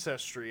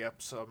ancestry up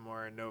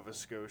somewhere in Nova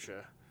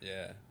Scotia.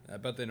 Yeah, I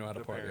bet they know how to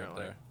party up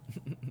Apparently. there.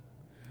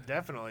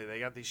 Definitely, they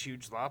got these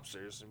huge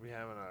lobsters, and we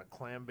having a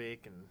clam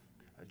bake and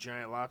a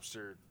giant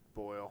lobster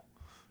boil.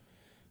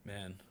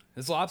 Man,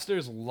 this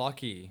lobster's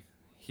lucky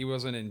he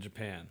wasn't in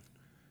Japan.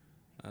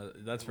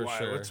 That's for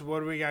sure. What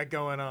do we got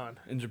going on?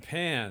 In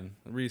Japan,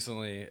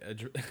 recently,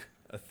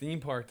 a theme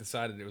park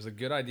decided it was a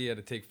good idea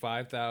to take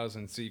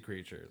 5,000 sea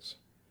creatures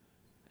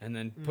and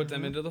then put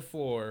them into the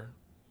floor,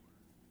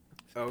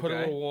 put a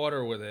little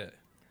water with it,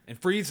 and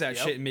freeze that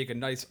shit and make a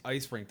nice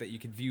ice rink that you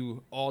could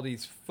view all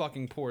these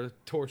fucking poor,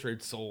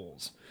 tortured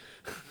souls.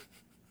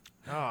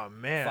 Oh,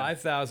 man.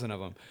 5,000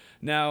 of them.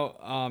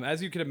 Now,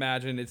 as you can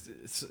imagine,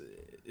 it's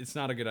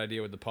not a good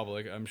idea with the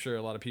public. I'm sure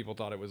a lot of people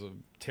thought it was a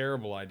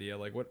terrible idea.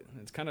 Like, what?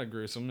 It's kind of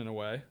gruesome in a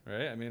way,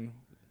 right? I mean,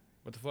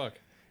 what the fuck?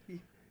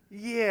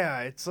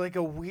 Yeah, it's like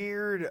a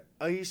weird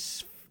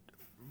ice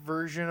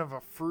version of a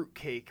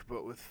fruitcake,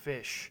 but with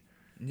fish.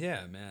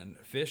 Yeah, man.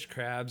 Fish,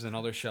 crabs, and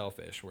other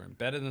shellfish were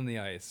embedded in the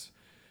ice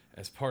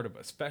as part of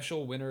a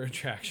special winter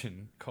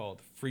attraction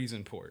called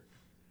Freezing Port.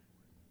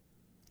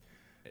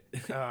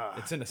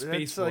 It's in a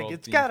space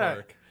world theme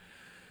park.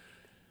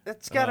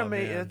 It's gotta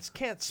make man. it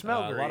can't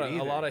smell great.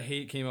 A lot of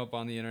hate came up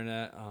on the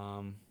internet.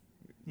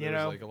 There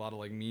was like a lot of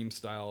like meme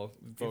style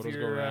photos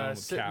go around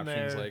with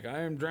captions like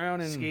 "I am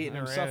drowning, skating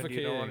I'm around, suffocating."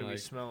 you don't want to like, be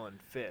smelling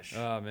fish.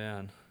 oh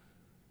man,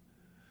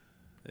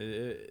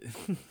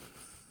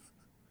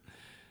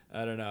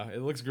 I don't know.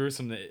 It looks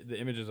gruesome. The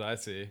images I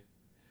see.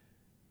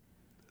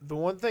 The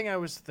one thing I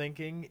was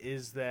thinking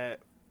is that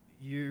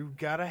you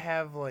gotta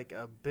have like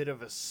a bit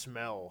of a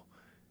smell,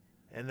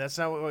 and that's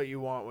not what you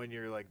want when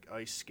you're like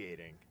ice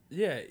skating.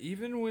 Yeah,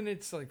 even when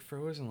it's like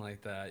frozen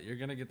like that, you're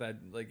gonna get that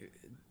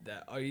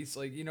ice,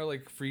 like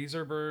like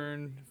freezer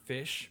burn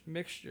fish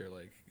mixture.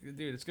 Like,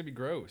 dude, it's gonna be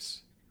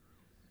gross.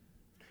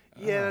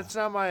 Yeah, that's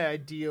not my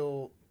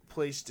ideal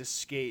place to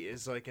skate.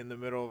 Is like in the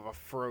middle of a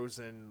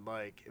frozen,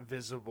 like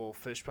visible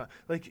fish pond.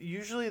 Like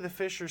usually the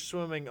fish are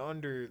swimming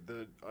under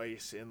the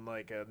ice in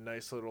like a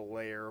nice little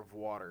layer of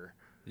water.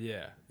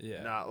 Yeah.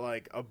 Not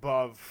like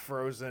above,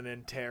 frozen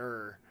in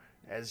terror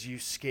as you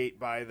skate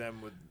by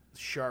them with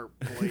sharp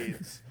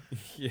blades.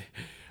 Yeah.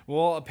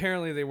 Well,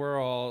 apparently they were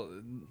all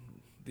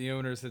the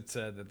owners had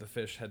said that the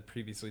fish had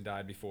previously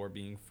died before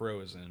being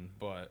frozen,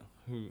 but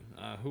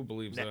who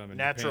believes them in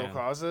natural Japan?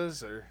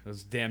 causes or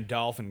Those damn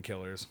dolphin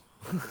killers.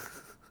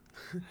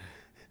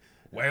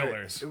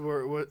 Whalers.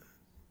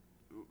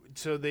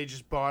 So they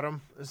just bought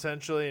them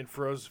essentially and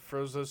froze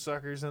those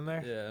suckers in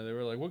there. Yeah, they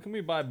were like, what can we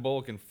buy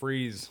bulk and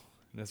freeze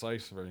in this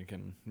ice rink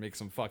and make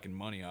some fucking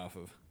money off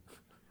of?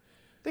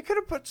 They could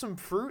have put some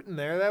fruit in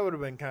there. That would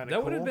have been kind of cool.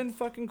 That would have been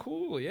fucking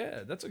cool.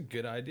 Yeah, that's a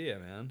good idea,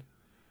 man.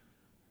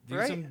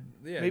 Right?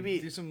 Maybe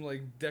do some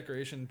like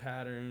decoration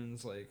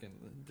patterns, like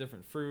and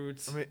different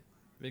fruits. I mean,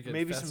 make it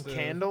maybe festive. some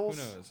candles.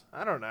 Who knows?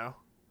 I don't know.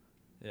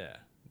 Yeah,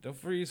 don't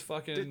freeze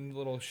fucking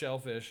little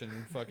shellfish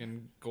and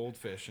fucking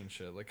goldfish and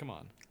shit. Like, come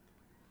on.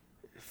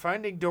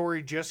 Finding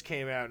Dory just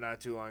came out not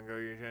too long ago.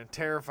 You're going to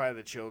terrify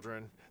the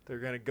children. They're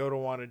going to go to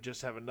want to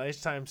just have a nice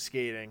time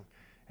skating,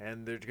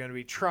 and they're going to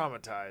be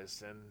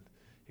traumatized, and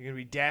you're going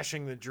to be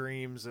dashing the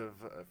dreams of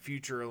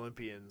future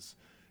Olympians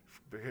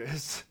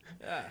because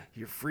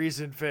you're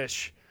freezing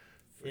fish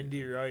into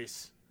your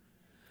ice.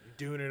 You're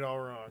doing it all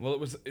wrong. Well, it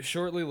was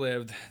shortly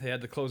lived. They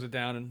had to close it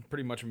down and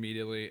pretty much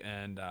immediately,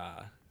 and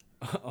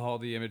all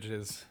the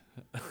images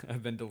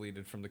have been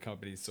deleted from the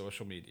company's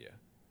social media.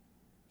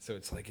 So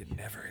it's like it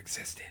never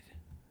existed.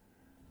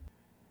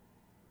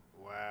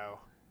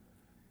 Wow.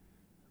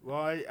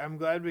 Well, I'm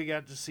glad we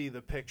got to see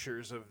the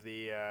pictures of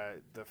the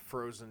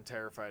frozen,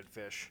 terrified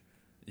fish.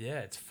 Yeah,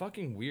 it's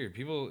fucking weird.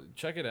 People,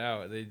 check it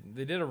out. They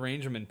did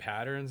arrange them in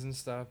patterns and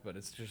stuff, but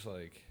it's just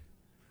like...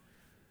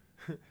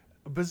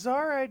 A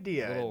bizarre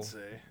idea, I'd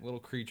say. Little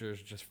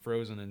creatures just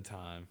frozen in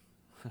time.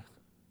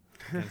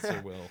 Against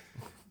their will.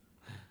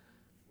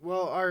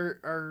 Well,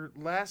 our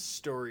last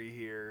story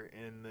here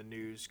in the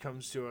news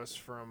comes to us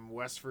from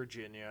West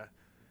Virginia.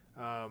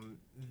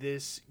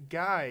 This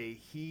guy,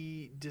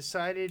 he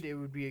decided it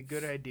would be a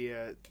good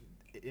idea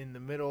in the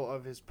middle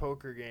of his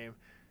poker game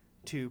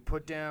to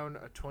put down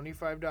a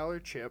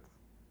 $25 chip,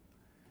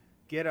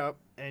 get up,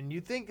 and you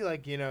think,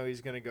 like, you know,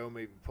 he's going to go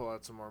maybe pull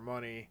out some more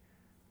money,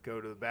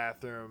 go to the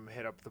bathroom,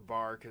 hit up the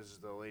bar because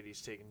the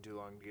lady's taking too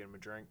long to get him a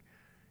drink.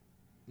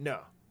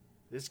 No.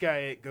 This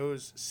guy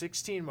goes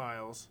 16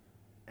 miles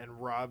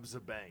and robs a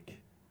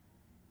bank.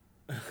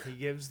 He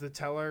gives the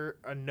teller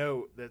a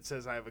note that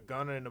says, I have a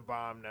gun and a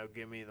bomb, now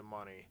give me the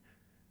money.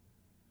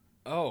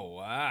 Oh,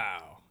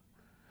 wow.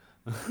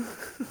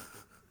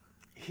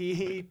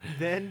 He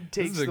then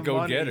takes this is a the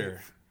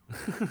go-getter.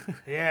 money.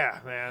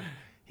 Yeah, man.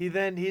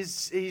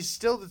 He's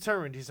still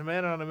determined. He's a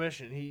man on a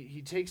mission.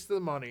 He takes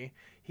the money,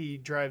 he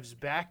drives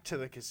back to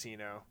the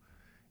casino,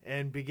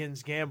 and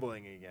begins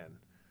gambling again.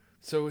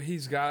 So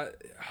he's got...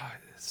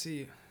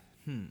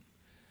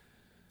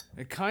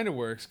 It kind of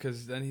works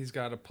because then he's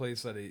got a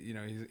place that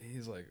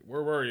he's like,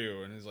 where were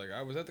you? And he's like,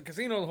 I was at the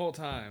casino the whole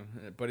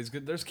time. But he's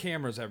good. There's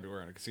cameras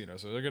everywhere in a casino,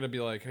 so they're gonna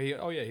be like, hey,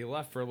 oh yeah, he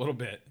left for a little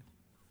bit.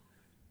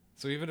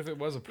 So even if it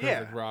was a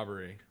perfect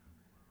robbery,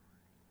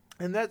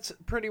 and that's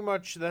pretty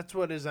much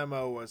what his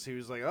MO was. He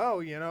was like, oh,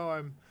 you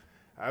know,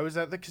 I was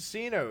at the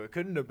casino. It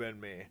couldn't have been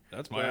me.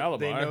 That's my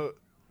alibi.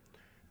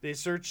 They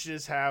searched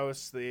his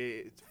house.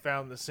 They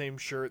found the same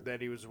shirt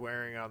that he was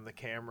wearing on the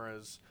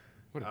cameras.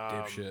 What a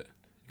dipshit.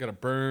 You gotta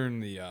burn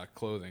the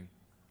clothing.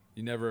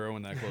 You never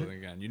own that clothing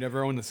again. You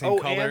never own the same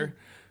color.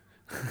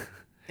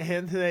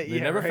 And they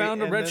never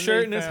found a red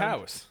shirt in his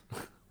house.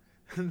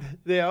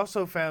 They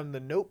also found the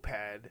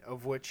notepad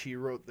of which he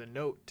wrote the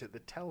note to the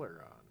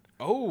teller on.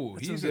 Oh,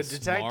 That's he's some a good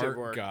detective smart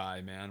work. guy,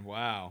 man.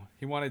 Wow.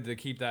 He wanted to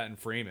keep that and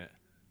frame it.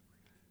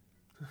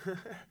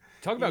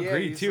 Talk about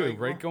greed, too, like,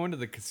 right? Going to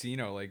the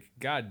casino. Like,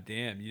 god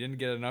damn, you didn't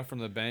get enough from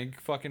the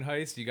bank fucking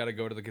heist? You got to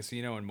go to the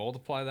casino and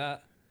multiply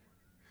that?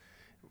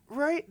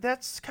 Right,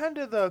 that's kind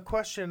of the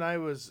question I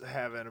was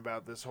having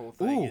about this whole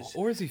thing.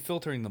 Or is he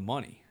filtering the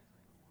money?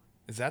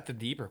 Is that the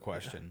deeper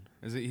question?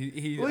 Is it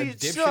he's a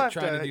you'd still dipshit have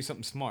trying to- to do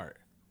something smart?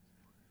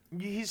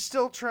 He's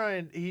still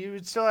trying. He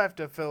would still have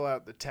to fill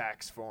out the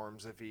tax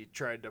forms if he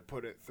tried to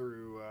put it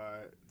through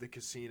the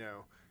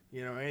casino.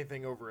 You know,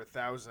 anything over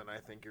 1,000, I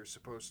think you're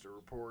supposed to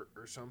report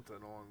or something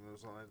along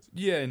those lines.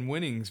 Yeah, in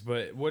winnings,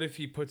 but what if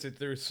he puts it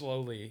through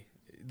slowly?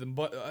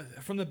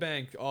 From the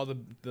bank, all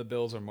the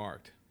bills are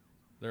marked.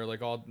 They're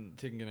like all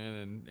taken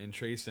in and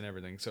traced and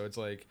everything. So it's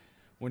like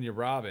when you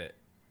rob it,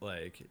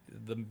 like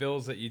the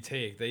bills that you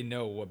take, they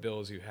know what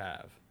bills you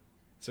have.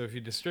 So if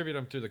you distribute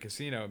them through the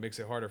casino, it makes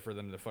it harder for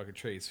them to fucking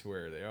trace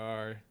where they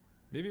are.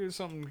 Maybe it was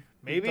something.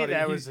 Maybe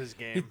that was his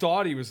game. He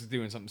thought he was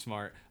doing something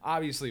smart.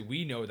 Obviously,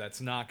 we know that's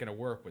not going to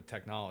work with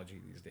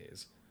technology these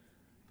days.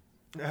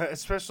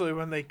 Especially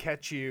when they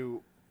catch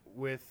you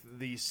with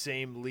the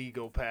same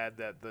legal pad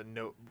that the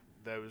note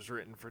that was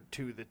written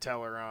to the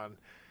teller on.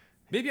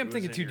 Maybe I'm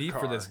thinking too deep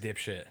for this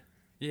dipshit.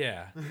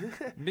 Yeah.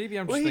 Maybe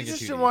I'm just Well, thinking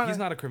too deep. He's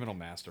not a criminal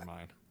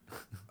mastermind.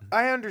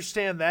 I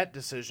understand that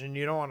decision.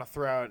 You don't want to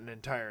throw out an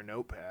entire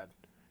notepad.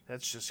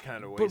 That's just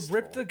kind of wasteful. But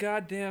rip the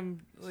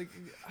goddamn, like,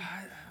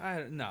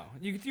 no.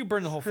 You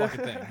burn the whole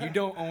fucking thing. You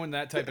don't own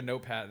that type of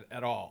notepad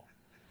at all.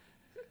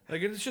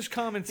 Like, it's just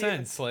common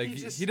sense. Like,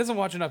 he doesn't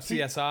watch enough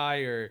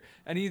CSI or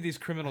any of these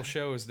criminal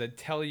shows that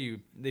tell you,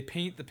 they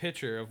paint the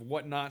picture of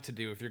what not to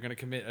do if you're going to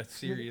commit a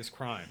serious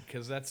crime,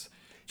 because that's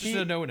just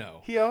a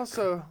no-no. He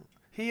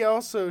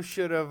also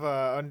should have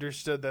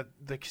understood that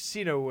the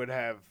casino would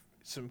have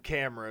some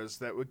cameras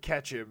that would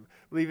catch him.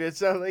 Leave it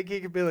so like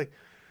he could be like,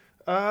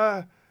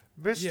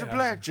 Mr.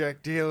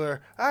 Blackjack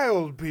dealer,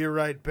 I'll be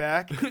right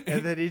back.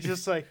 And then he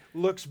just like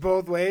looks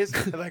both ways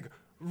and like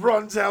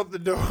runs out the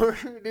door.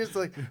 And he's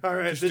like, all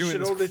right, this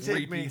should only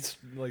take me.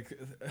 Like,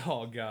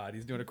 oh God,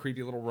 he's doing a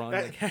creepy little run.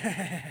 Like,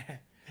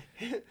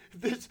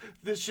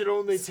 this should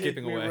only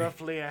take me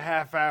roughly a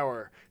half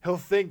hour. He'll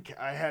think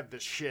I had the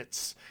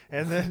shits.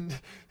 And then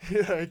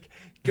he like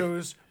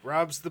goes,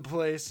 robs the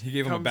place. He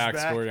gave him a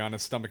backstory on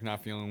his stomach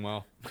not feeling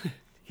well.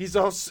 He's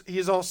all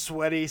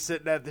sweaty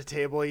sitting at the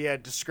table.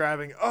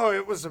 Describing, oh,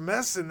 it was a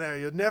mess in there.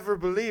 You'll never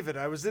believe it.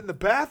 I was in the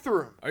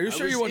bathroom. Are you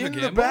sure you want to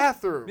gamble? In the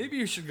bathroom. Maybe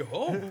you should go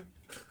home.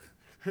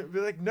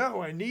 Be like,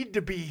 no, I need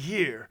to be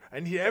here.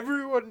 I need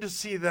everyone to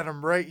see that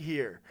I'm right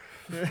here.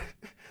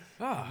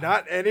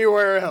 Not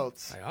anywhere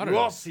else. You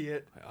all see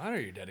it. I honor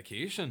your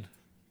dedication.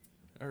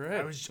 All right.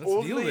 I was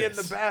only in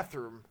the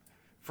bathroom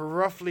for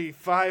roughly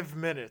 5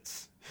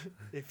 minutes,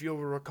 if you'll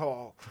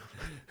recall.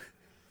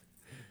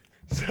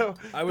 So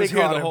I was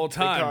here the whole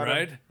time,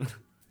 right?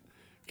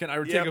 Can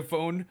I take a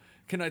phone?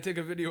 Can I take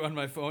a video on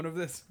my phone of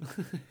this?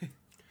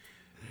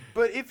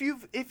 But if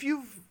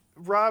you've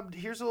robbed,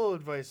 here's a little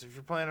advice: if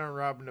you're planning on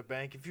robbing a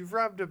bank, if you've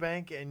robbed a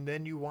bank and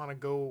then you want to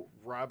go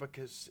rob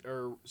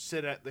or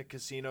sit at the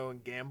casino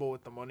and gamble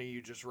with the money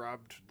you just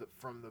robbed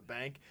from the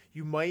bank,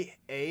 you might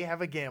A, have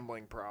a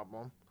gambling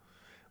problem,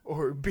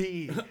 or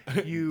B,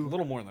 you a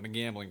little more than a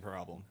gambling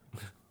problem,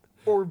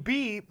 or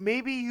B,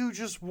 maybe you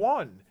just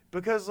won.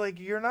 Because, like,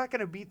 you're not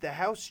going to beat the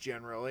house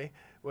generally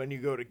when you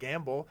go to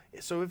gamble.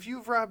 So if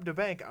you've robbed a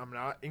bank, I'm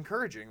not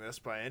encouraging this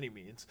by any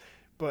means.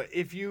 But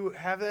if you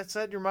have that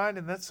set in your mind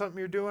and that's something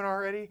you're doing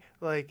already,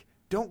 like,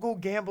 don't go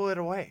gamble it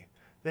away.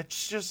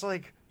 That's just,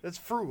 like, that's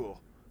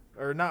frugal.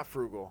 Or not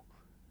frugal.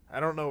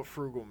 I don't know what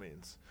frugal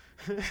means.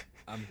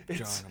 I'm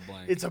drawing a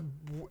blank.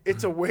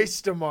 It's a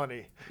waste of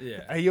money.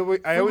 Yeah. I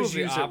always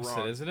use opposite, it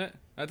wrong. Isn't it?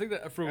 I think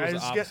that frugal is the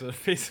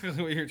opposite.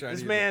 Basically, what you're trying to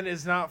do. This man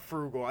is not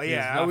frugal. I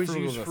always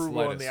use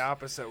frugal in the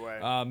opposite way.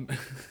 I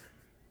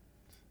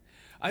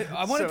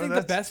want to think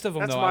the best of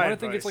him, though. I want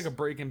to think it's like a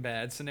Breaking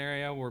Bad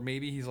scenario where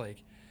maybe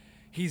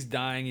he's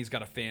dying, he's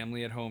got a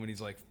family at home, and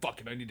he's like, fuck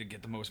it, I need to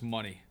get the most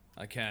money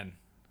I can.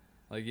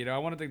 Like, I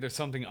want to think there's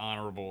something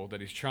honorable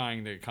that he's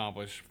trying to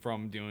accomplish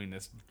from doing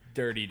this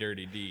dirty,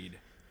 dirty deed.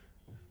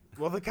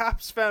 Well, the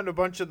cops found a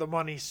bunch of the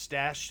money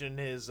stashed in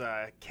his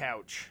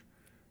couch,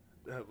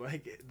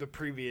 like the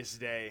previous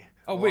day.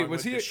 Oh wait,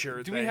 was he?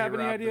 Do we have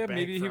any idea?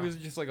 Maybe he was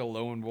just like a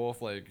lone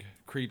wolf, like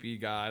creepy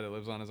guy that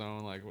lives on his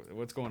own. Like,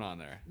 what's going on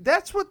there?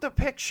 That's what the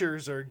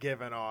pictures are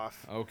giving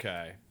off.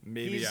 Okay,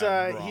 maybe he's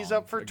I'm wrong. He's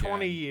up for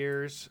 20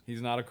 years.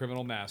 He's not a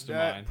criminal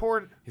mastermind.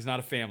 He's not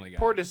a family guy.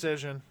 Poor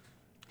decision.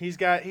 He's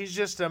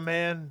just a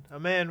man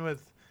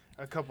with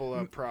a couple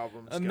of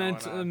problems. A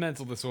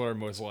mental disorder,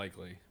 most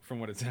likely, from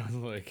what it sounds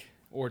like,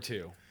 or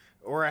two,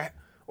 or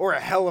a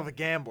hell of a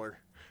gambler.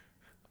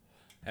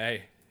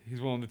 Hey,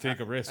 he's willing to take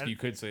a risk. You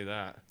could say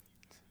that.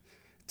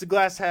 It's a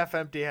glass half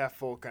empty, half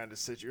full kind of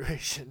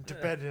situation,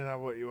 depending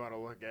on what you want to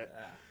look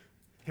at.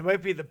 He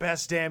might be the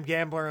best damn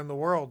gambler in the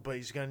world, but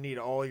he's gonna need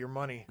all your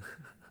money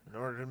in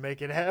order to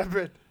make it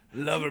happen.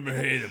 Love him or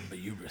hate him, but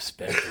you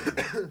respect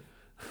him.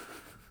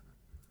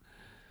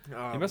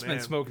 He must have been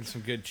smoking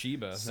some good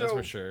Chiba, that's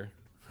for sure.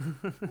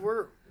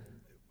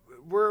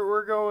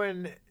 we're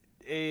going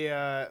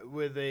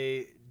with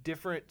a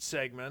different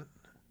segment.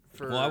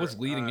 Well, I was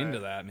leading into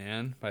that,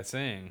 man, by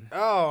saying.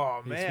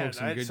 Oh, he man. smoked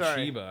some good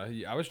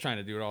Chiba. I was trying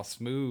to do it all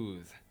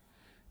smooth.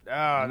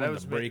 Oh, that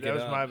was my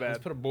bad. Let's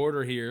put a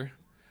border here.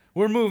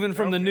 We're moving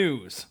from the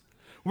news.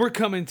 We're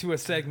coming to a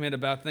segment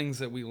about things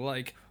that we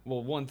like.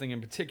 Well, one thing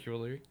in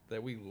particular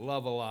that we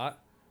love a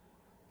lot.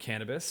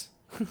 Cannabis.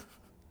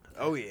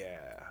 Oh,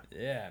 yeah.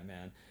 Yeah,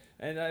 man.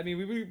 And, I mean,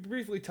 we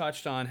briefly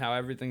touched on how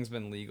everything's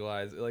been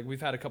legalized. Like,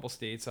 we've had a couple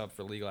states up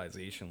for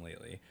legalization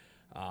lately.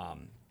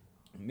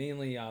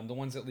 Mainly the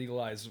ones that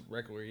legalize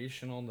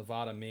recreational,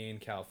 Nevada, Maine,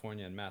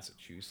 California, and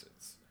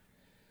Massachusetts.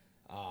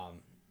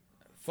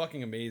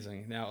 Fucking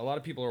amazing. Now, a lot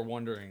of people are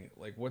wondering,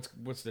 like,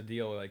 what's the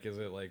deal? Like, is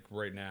it, like,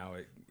 right now,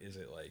 is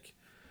it, like...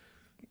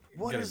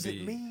 What does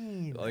it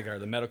mean? Like, are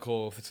the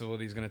medical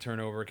facilities going to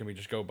turn over? Can we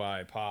just go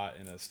buy pot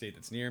in a state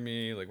that's near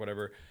me? Like,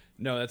 whatever.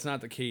 No, that's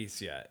not the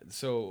case yet.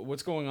 So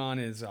what's going on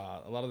is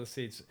a lot of the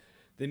states,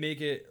 they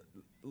make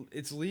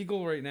it's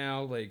legal right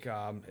now, like,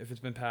 if it's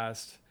been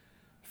passed,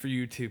 for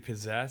you to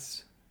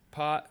possess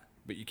pot,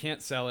 but you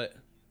can't sell it.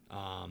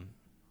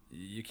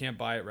 You can't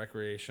buy it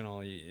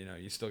recreational.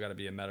 You still got to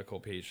be a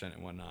medical patient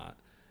and whatnot.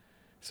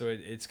 So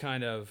it's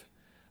kind of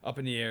up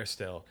in the air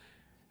still.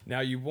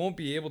 Now, you won't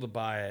be able to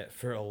buy it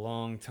for a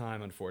long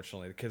time,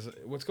 unfortunately, because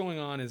what's going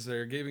on is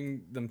they're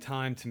giving them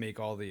time to make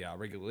all the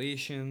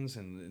regulations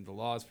and the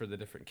laws for the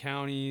different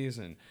counties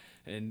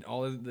and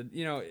all of the,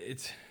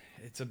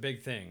 it's a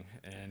big thing,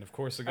 and of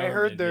course the I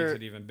heard government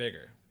makes it even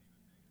bigger.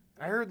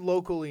 I heard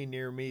locally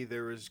near me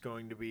there was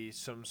going to be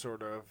some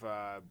sort of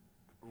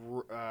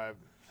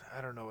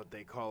I don't know what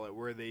they call it,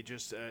 where they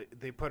just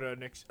they put a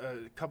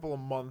couple of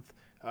month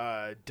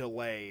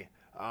delay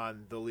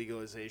on the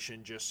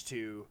legalization just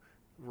to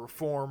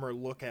reform or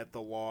look at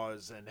the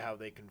laws and how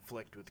they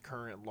conflict with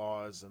current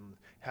laws and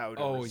how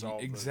to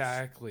resolve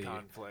exactly those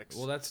conflicts.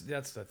 Well, that's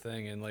the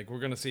thing, and like we're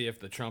gonna see if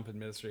the Trump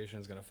administration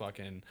is gonna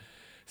fucking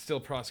still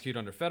prosecute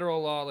under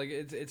federal law. Like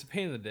it's a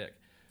pain in the dick.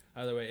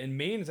 Either way, and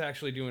Maine's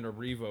actually doing a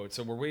revote,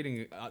 so we're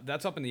waiting.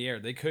 That's up in the air.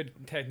 They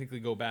could technically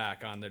go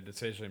back on their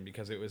decision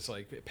because it was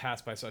like it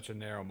passed by such a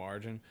narrow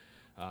margin.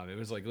 It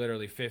was like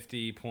literally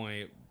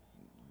 50.03,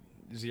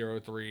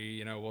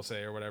 we'll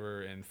say, or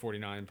whatever, and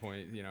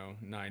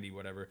 49.90,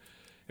 whatever.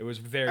 It was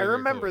very. I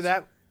remember very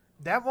close.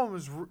 that one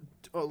was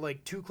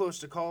like too close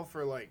to call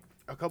for like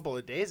a couple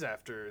of days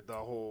after the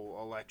whole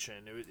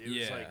election. It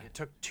was like it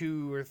took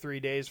 2 or 3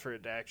 days for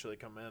it to actually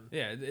come in.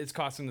 Yeah, it's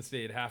costing the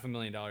state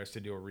 $500,000 to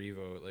do a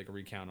revote, like a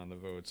recount on the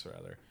votes,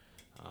 rather.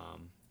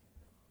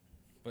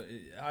 But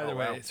either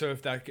way, so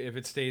if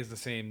it stays the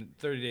same,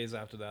 30 days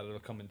after that, it'll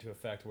come into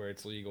effect where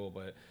it's legal.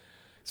 But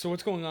so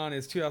what's going on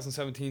is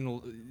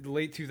 2017,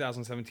 late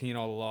 2017,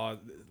 all the laws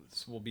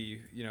will be,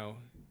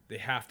 they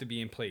have to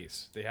be in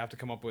place. They have to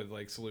come up with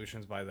like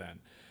solutions by then.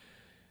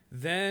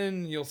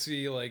 Then you'll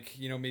see, like,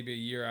 maybe a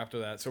year after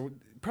that. So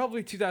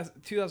probably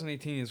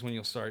 2018 is when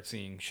you'll start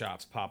seeing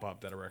shops pop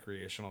up that are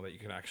recreational that you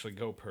can actually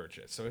go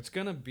purchase. So it's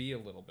going to be a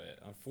little bit,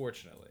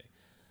 unfortunately.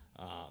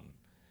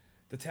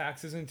 The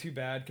tax isn't too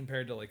bad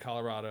compared to, like,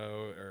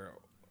 Colorado or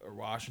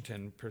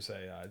Washington, per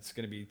se. It's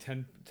going to be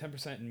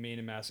 10% in Maine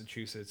and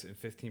Massachusetts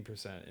and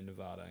 15% in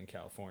Nevada and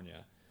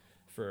California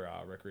for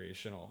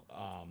recreational.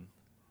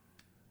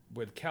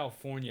 With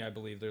California, I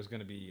believe there's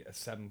going to be a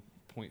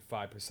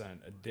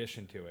 7.5%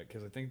 addition to it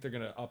because I think they're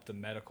going to up the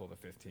medical to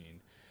 15,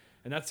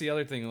 and that's the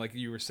other thing. Like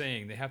you were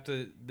saying, they have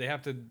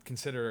to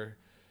consider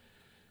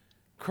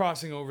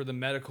crossing over the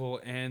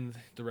medical and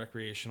the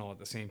recreational at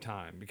the same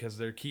time because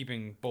they're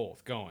keeping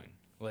both going.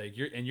 Like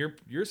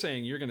you're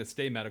saying you're going to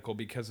stay medical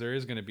because there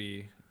is going to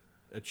be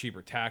a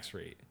cheaper tax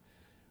rate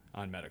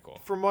on medical.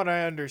 From what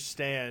I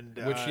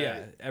understand, which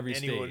every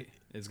state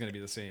is going to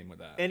be the same with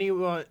that.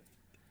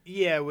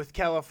 With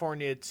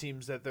California, it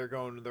seems that they're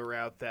going the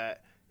route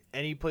that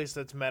any place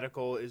that's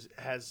medical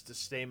has to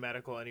stay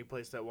medical. Any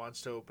place that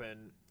wants to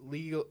open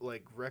legal,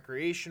 like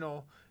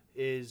recreational,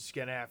 is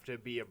going to have to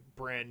be a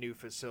brand new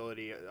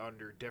facility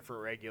under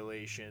different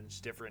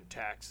regulations, different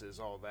taxes,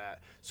 all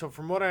that. So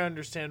from what I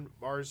understand,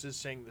 ours is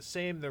saying the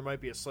same. There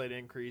might be a slight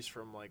increase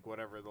from like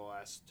whatever the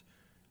last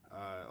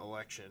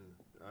election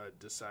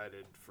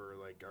decided for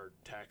like our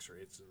tax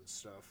rates and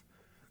stuff.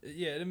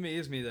 Yeah, it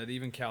amazed me that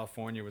even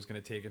California was going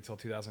to take until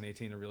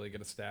 2018 to really get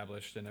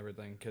established and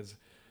everything because,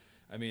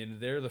 I mean,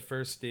 they're the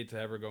first state to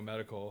ever go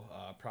medical.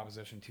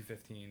 Proposition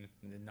 215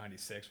 in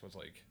 96 was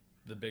like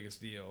the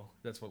biggest deal.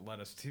 That's what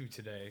led us to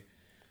today,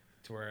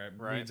 to where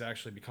weed's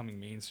actually becoming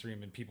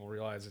mainstream and people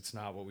realize it's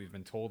not what we've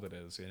been told it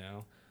is,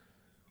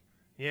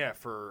 Yeah,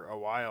 for a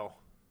while.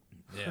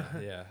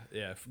 Yeah.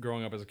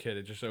 Growing up as a kid,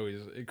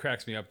 it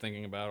cracks me up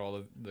thinking about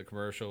all the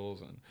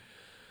commercials and,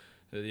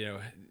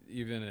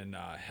 even in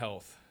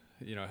health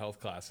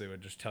class, they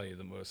would just tell you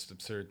the most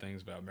absurd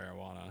things about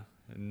marijuana,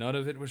 and none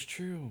of it was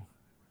true.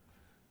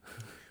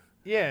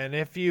 Yeah, and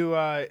if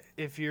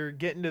you're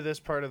getting to this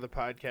part of the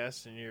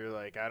podcast and you're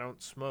like, I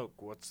don't smoke,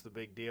 what's the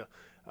big deal?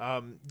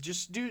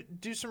 Just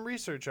do some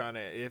research on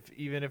it.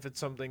 Even if it's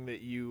something that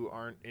you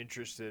aren't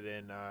interested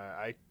in.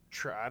 I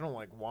don't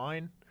like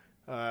wine,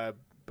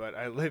 but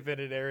I live in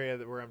an area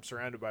where I'm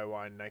surrounded by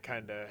wine, and I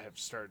kind of have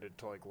started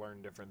to like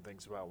learn different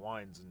things about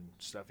wines and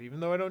stuff, even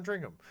though I don't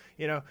drink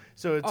them.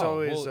 So it's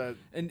always.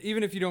 And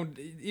even if you don't,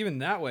 even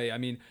that way, I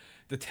mean,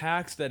 the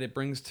tax that it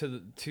brings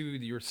to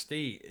your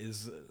state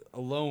is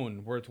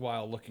alone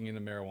worthwhile looking into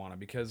marijuana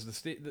because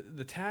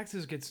the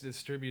taxes gets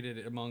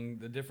distributed among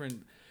the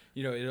different.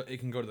 It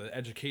can go to the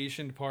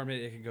education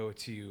department. It can go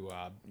to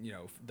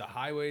the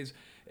highways.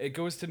 It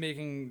goes to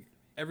making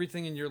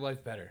everything in your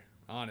life better.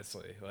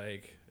 Honestly,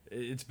 like.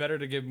 It's better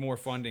to give more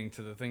funding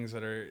to the things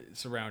that are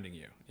surrounding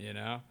you,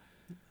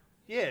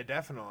 Yeah,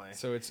 definitely.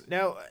 So it's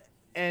now,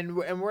 and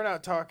we're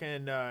not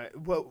talking.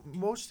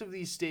 Most of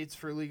these states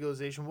for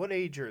legalization, what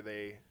age are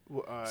they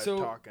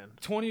talking?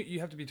 20. You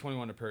have to be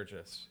 21 to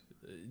purchase.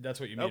 That's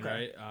what you mean,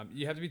 right?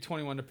 You have to be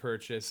 21 to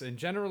purchase, and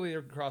generally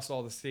across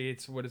all the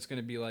states, what it's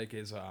going to be like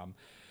is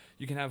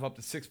you can have up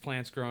to 6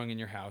 plants growing in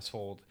your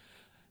household.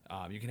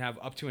 You can have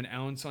up to an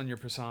ounce on your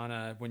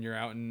persona when you're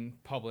out in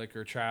public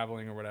or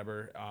traveling or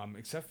whatever,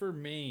 except for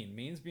Maine.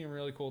 Maine's being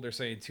really cool. They're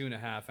saying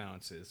 2.5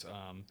 ounces,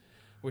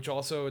 which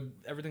also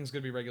everything's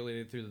going to be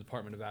regulated through the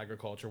Department of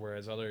Agriculture,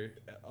 whereas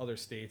other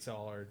states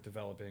all are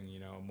developing,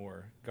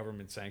 more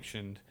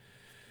government-sanctioned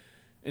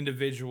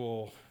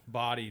individual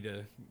body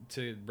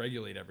to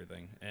regulate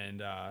everything.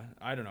 And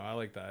I don't know. I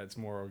like that. It's a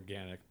more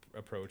organic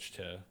approach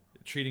to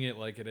treating it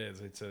like it is.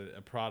 It's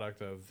a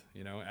product of,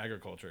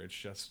 agriculture. It's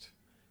just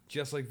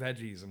just like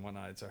veggies and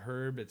whatnot. It's a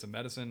herb. It's a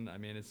medicine. I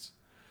mean, it's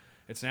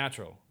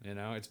natural. You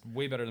know, it's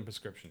way better than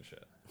prescription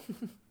shit.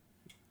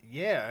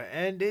 Yeah,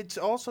 and it's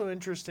also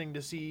interesting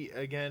to see,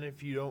 again,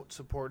 if you don't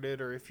support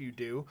it or if you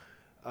do,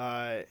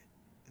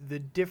 the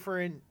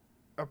different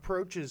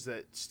approaches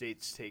that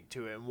states take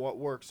to it and what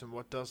works and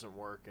what doesn't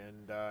work.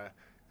 And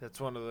that's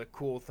one of the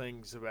cool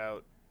things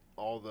about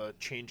all the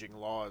changing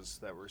laws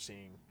that we're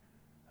seeing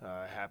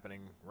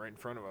happening right in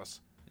front of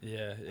us.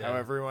 Yeah. How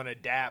everyone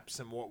adapts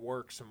and what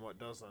works and what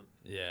doesn't.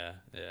 Yeah.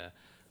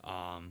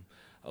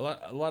 A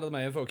lot of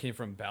my info came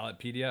from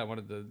Ballotpedia. I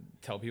wanted to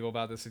tell people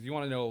about this. If you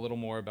want to know a little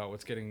more about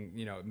what's getting,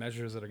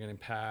 measures that are getting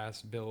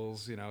passed,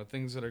 bills,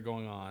 things that are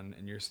going on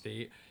in your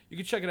state, you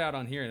can check it out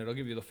on here, and it'll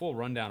give you the full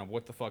rundown of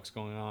what the fuck's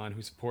going on,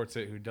 who supports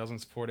it, who doesn't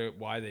support it,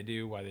 why they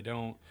do, why they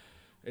don't.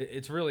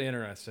 It's really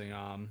interesting.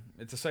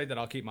 It's a site that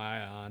I'll keep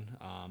my eye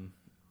on,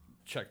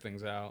 check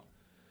things out.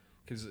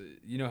 Because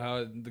you know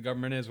how the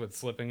government is with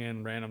slipping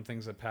in random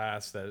things that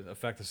pass that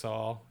affect us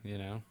all,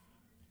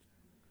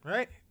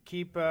 Right.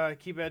 Keep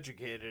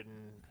educated,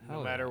 and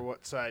no matter yeah.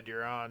 what side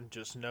you're on,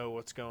 just know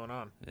what's going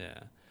on. Yeah.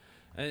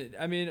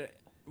 I mean,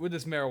 with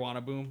this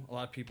marijuana boom, a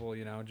lot of people,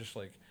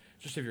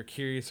 just if you're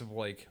curious of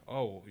I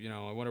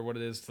wonder what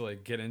it is to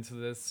get into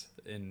this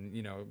and,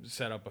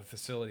 set up a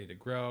facility to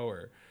grow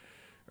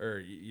or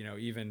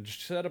even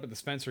just set up a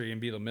dispensary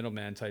and be the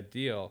middleman type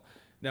deal.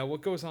 Now,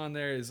 what goes on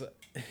there is,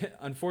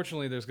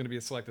 unfortunately, there's going to be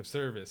a selective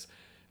service.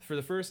 For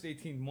the first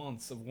 18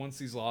 months of once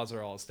these laws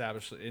are all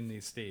established in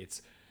these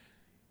states,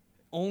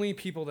 only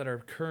people that are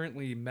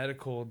currently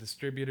medical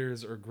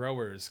distributors or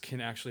growers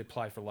can actually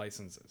apply for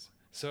licenses.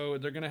 So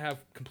they're going to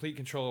have complete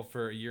control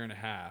for a year and a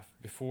half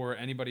before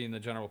anybody in the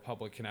general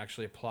public can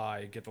actually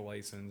apply, get the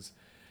license,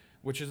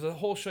 which is a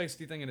whole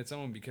shiesty thing in its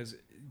own, because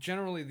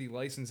generally the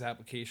license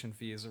application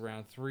fee is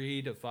around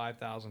 $3,000 to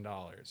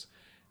 $5,000,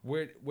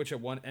 which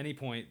at any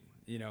point,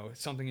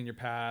 something in your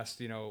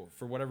past,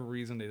 for whatever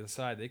reason they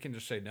decide, they can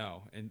just say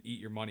no and eat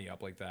your money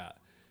up like that.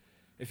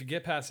 If you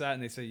get past that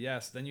and they say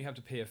yes, then you have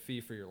to pay a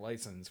fee for your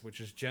license, which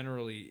is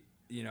generally,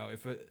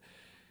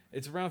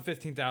 it's around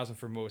 $15,000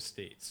 for most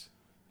states.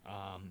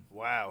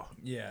 Wow.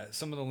 Yeah,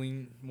 some of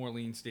the more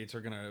lean states are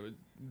gonna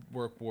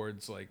work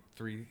towards like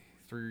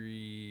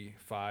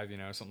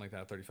 3,500, something like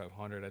that,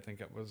 3,500, I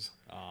think it was.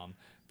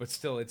 But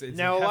still, it's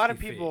now a lot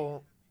hefty of people.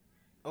 fee.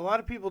 A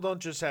lot of people don't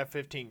just have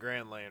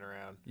 $15,000 laying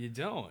around. You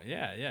don't,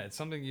 yeah. It's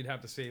something you'd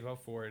have to save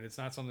up for, and it's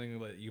not something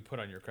that you put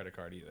on your credit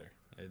card either.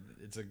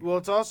 Well,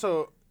 it's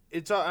also.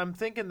 I'm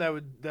thinking that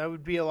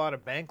would be a lot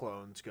of bank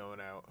loans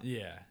going out.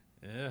 Yeah,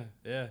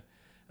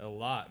 a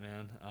lot,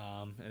 man.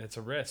 And it's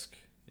a risk,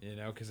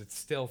 because it's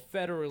still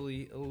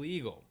federally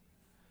illegal.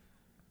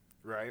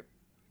 Right.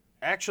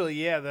 Actually,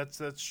 yeah,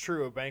 that's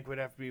true. A bank would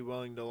have to be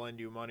willing to lend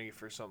you money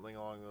for something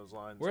along those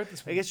lines.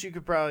 I guess you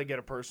could probably get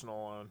a personal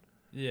loan.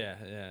 Yeah.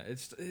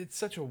 It's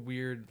such a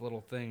weird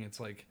little thing.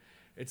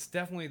 It's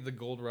definitely the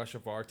gold rush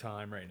of our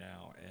time right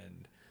now,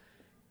 and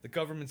the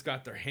government's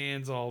got their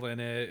hands all in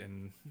it,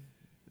 and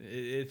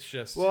it's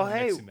just a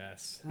messy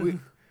mess.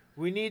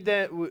 We need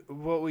that.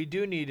 What we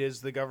do need is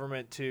the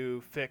government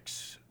to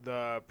fix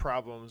the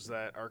problems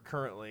that are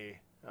currently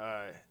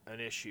an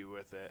issue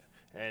with it,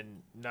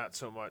 and not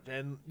so much.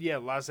 And yeah,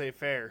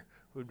 laissez-faire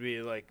would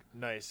be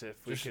nice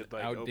if we could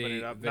open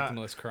it up.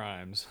 Victimless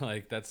crimes,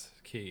 that's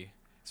key.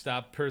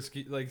 Stop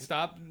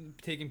stop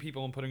taking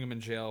people and putting them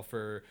in jail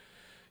for,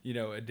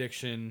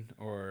 addiction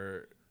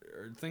or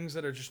things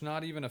that are just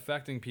not even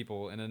affecting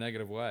people in a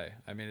negative way.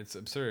 I mean, it's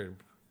absurd.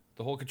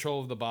 The whole control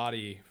of the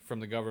body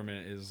from the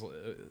government is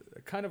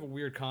kind of a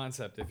weird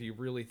concept if you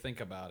really think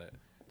about it.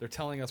 They're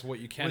telling us what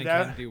you can and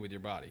can't do with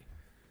your body.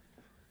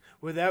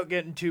 Without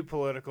getting too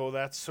political,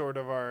 that's sort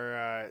of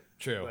our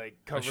true.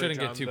 Coverage I shouldn't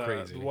get too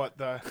crazy.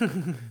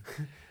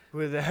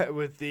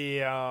 With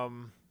the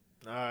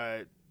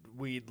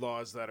weed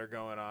laws that are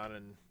going on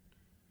and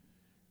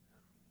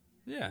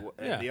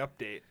the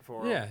update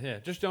for them. Yeah.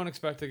 Just don't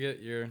expect to get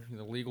your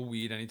legal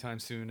weed anytime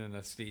soon in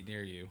a state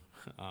near you.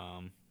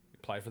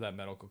 Apply for that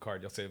medical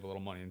card. You'll save a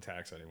little money in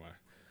tax anyway.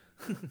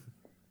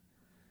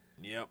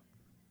 Yep.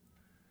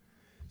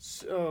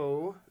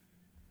 So,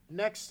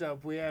 next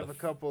up, we have a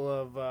couple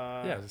of...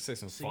 I was going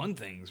to say fun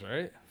things,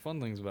 right? Fun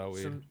things about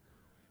weed.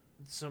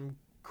 Some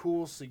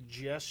cool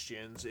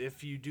suggestions.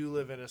 If you do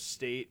live in a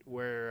state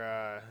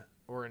where...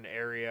 or an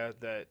area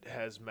that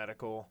has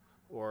medical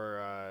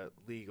or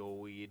legal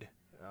weed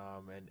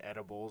and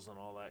edibles and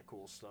all that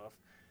cool stuff.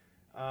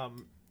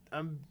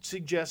 I'm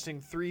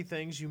suggesting 3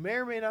 things. You may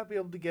or may not be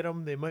able to get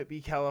them. They might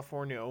be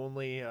California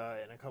only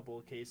in a couple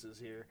of cases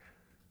here.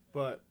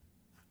 But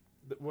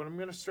what I'm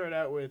going to start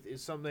out with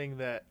is something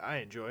that I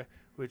enjoy,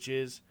 which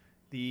is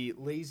the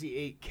Lazy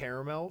 8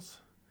 caramels.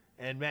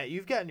 And, Matt,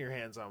 you've gotten your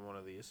hands on one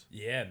of these.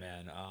 Yeah,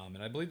 man.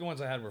 And I believe the ones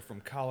I had were from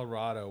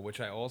Colorado, which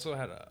I also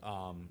had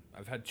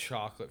I've had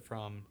chocolate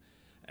from.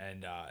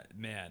 And,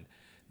 man,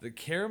 the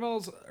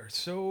caramels are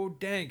so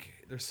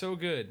dank. They're so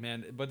good,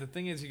 man. But the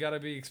thing is, you got to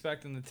be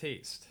expecting the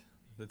taste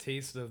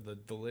of the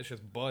delicious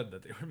bud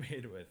that they were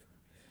made with.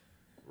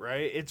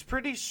 Right, it's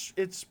pretty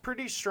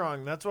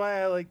strong. That's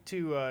why I like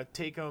to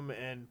take them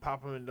and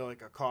pop them into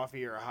like a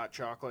coffee or a hot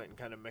chocolate and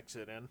kind of mix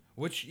it in.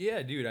 Which,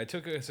 yeah, dude, I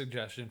took a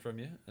suggestion from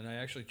you, and I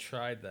actually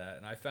tried that,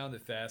 and I found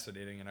it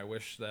fascinating, and I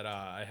wish that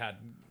I had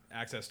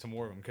access to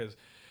more of them, because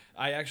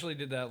I actually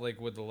did that,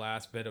 like, with the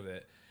last bit of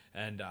it,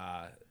 and,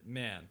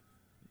 man,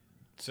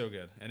 so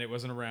good. And it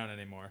wasn't around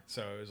anymore,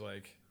 so it was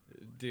like,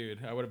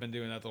 dude, I would have been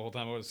doing that the whole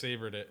time. I would have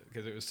savored it,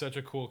 because it was such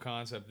a cool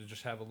concept to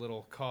just have a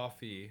little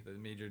coffee that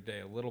made your day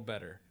a little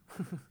better.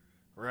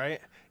 Right?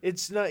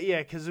 It's not, yeah,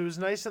 because it was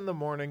nice in the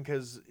morning,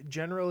 because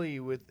generally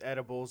with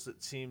edibles,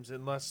 it seems,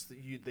 unless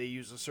they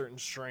use a certain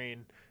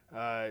strain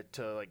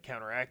to, like,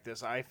 counteract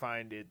this, I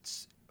find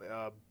it's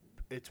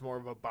more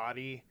of a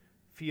body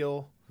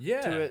feel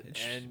to it,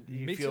 and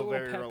you feel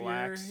very peppier.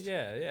 relaxed.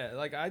 Yeah.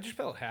 Like, I just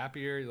felt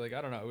happier. Like,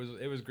 I don't know.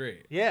 It was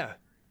great. Yeah.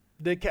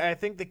 I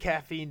think the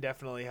caffeine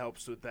definitely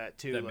helps with that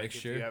too. That like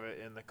mixture? if you have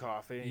it in the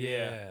coffee.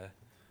 Yeah.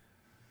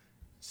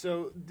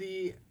 So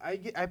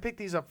I picked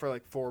these up for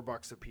like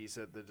 $4 a piece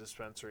at the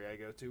dispensary I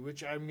go to,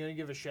 which I'm gonna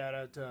give a shout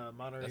out to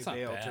Monterey That's not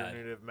Bay bad.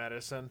 Alternative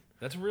Medicine.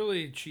 That's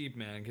really cheap,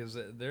 man, because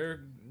they're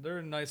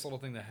a nice little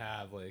thing to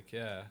have. Like,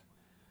 yeah,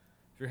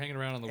 if you're hanging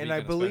around on the And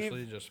weekend, I believe-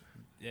 especially, just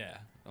yeah.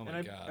 Oh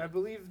my god. I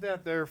believe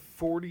that they're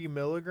 40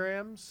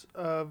 milligrams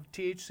of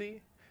THC.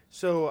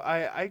 So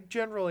I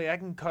generally I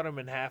can cut them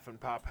in half and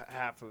pop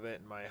half of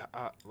it in my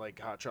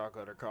hot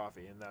chocolate or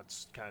coffee, and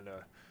that's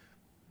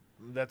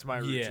my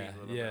routine.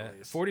 With them, at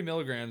least. 40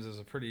 milligrams is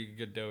a pretty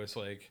good dose.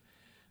 Like,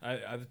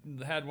 I've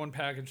had one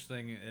package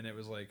thing, and it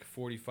was like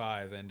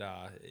 45, and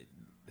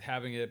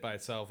having it by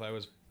itself, I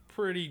was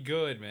pretty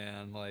good,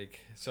 man. Like,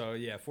 so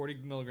yeah,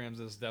 40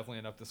 milligrams is definitely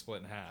enough to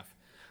split in half.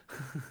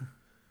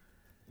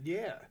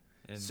 Yeah.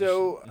 And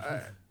So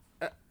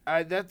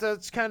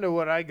that's kind of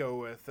what I go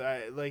with.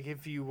 Like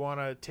if you want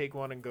to take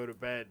one and go to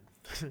bed,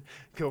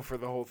 go for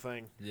the whole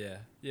thing. yeah,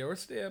 or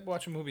stay up,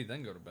 watch a movie,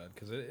 then go to bed,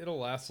 because it'll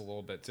last a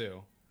little bit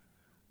too.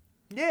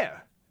 Yeah,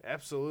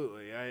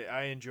 absolutely.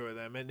 I enjoy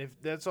them, and if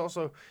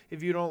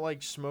you don't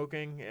like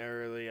smoking,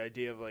 or the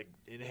idea of like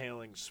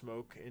inhaling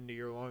smoke into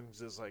your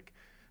lungs is like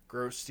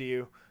gross to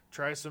you,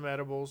 try some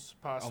edibles.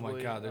 Possibly. Oh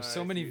my god, there's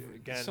so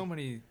so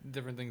many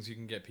different things you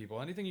can get,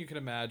 people. Anything you can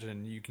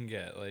imagine, you can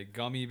get. Like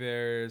gummy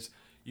bears,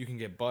 you can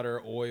get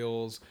butter,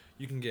 oils,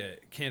 you can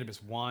get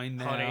cannabis wine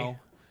now.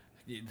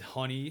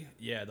 Honey,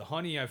 yeah, the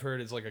honey I've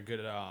heard is like a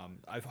good. I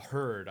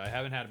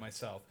haven't had it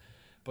myself,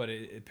 but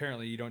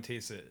apparently you don't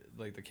taste it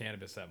like the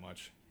cannabis that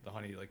much. The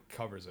honey like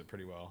covers it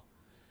pretty well.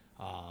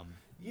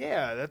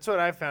 Yeah, that's what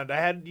I found. I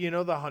had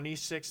the honey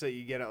sticks that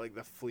you get at like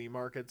the flea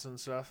markets and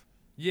stuff.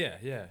 Yeah.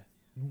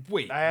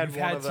 Wait, I had you've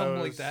one had of something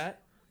like those.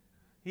 that?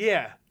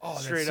 Yeah, Oh,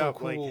 straight that's so up,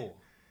 cool.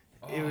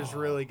 like it was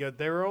really good.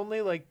 They were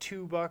only like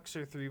 $2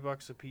 or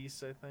 $3 a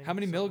piece, I think. How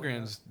many something like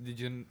milligrams did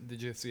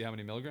you see? How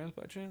many milligrams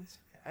by chance?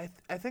 that.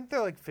 I think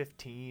they're like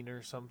 15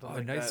 or something. Oh,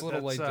 like a nice that.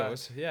 little That's, light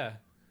dose. Yeah.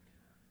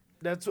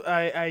 That's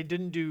I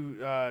didn't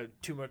do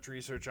too much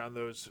research on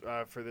those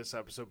for this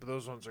episode, but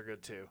those ones are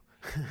good too.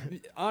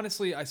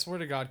 Honestly, I swear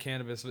to God,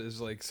 cannabis is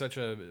like such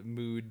a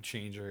mood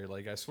changer.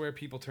 Like, I swear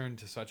people turn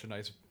to such a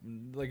nice,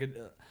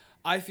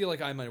 I feel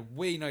like I'm a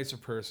way nicer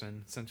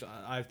person since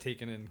I've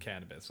taken in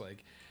cannabis.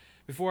 Like,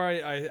 before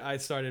I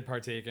started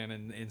partaking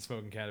in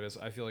smoking cannabis,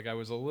 I feel like I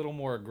was a little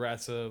more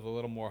aggressive, a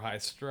little more high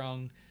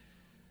strung.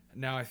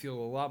 Now I feel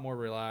a lot more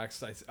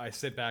relaxed. I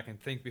sit back and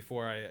think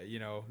before I,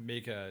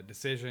 make a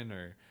decision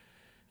or,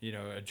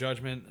 a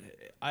judgment.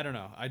 I don't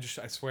know. I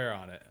swear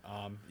on it.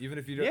 Even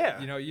if you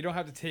don't, you don't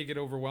have to take it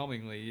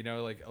overwhelmingly.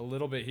 Like a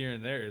little bit here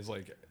and there is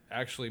like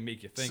actually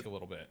make you think a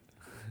little bit.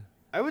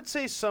 I would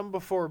say some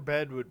before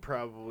bed would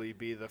probably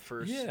be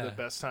the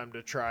best time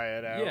to try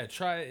it out. Yeah,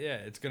 try it. Yeah,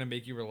 it's gonna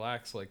make you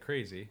relax like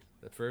crazy.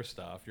 The first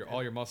off,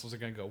 all your muscles are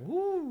gonna go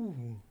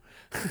woo.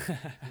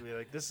 Be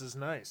like, this is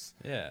nice.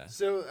 Yeah.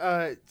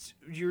 So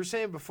you were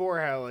saying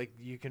before how like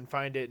you can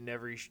find it in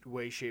every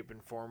way, shape,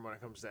 and form when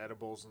it comes to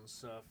edibles and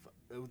stuff.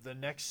 The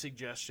next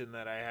suggestion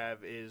that I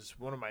have is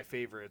one of my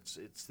favorites.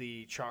 It's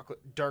the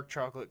dark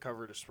chocolate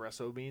covered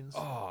espresso beans.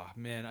 Oh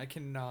man, I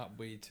cannot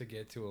wait to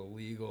get to a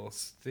legal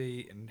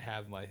state and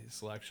have my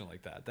selection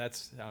like that. That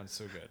sounds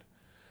so good.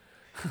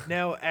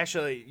 Now,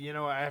 actually,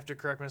 I have to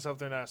correct myself.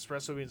 They're not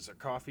espresso beans; they're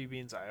coffee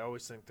beans. I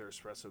always think they're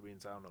espresso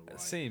beans. I don't know why.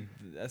 Same.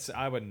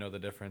 I wouldn't know the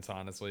difference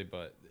honestly,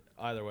 but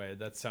either way,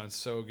 that sounds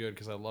so good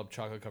because I love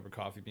chocolate covered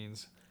coffee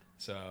beans.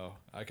 So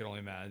I can only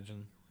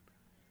imagine.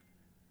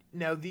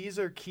 Now, these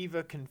are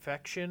Kiva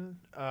Confection,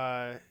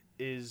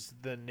 is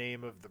the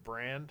name of the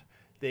brand.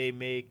 They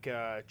make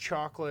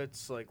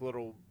chocolates, like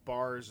little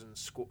bars and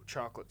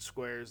chocolate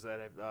squares that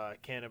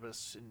have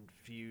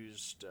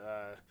cannabis-infused,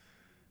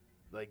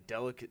 like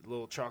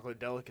little chocolate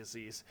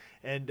delicacies.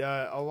 And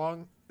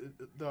along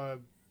the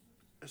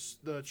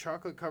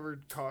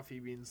chocolate-covered coffee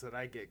beans that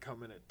I get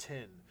come in a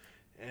tin.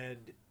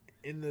 And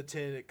in the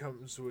tin, it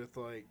comes with,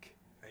 like,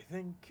 I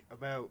think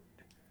about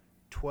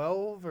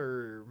 12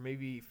 or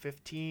maybe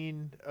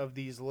 15 of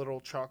these little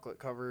chocolate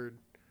covered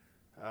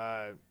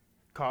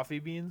coffee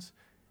beans,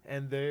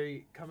 and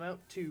they come out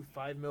to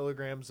 5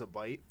 milligrams a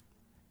bite.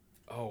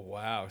 Oh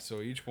wow! So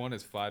each one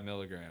is 5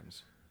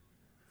 milligrams.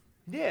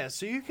 Yeah,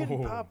 so you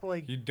can pop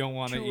like you don't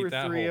want to 2 eat or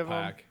that 3 whole of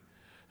them. pack.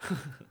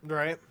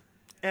 Right.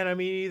 And I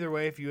mean, either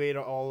way, if you ate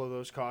all of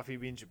those coffee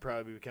beans, you'd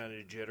probably be kind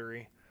of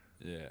jittery.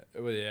 Yeah.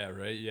 Well, yeah.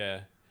 Right.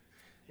 Yeah.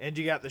 And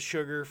you got the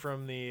sugar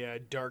from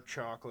the dark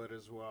chocolate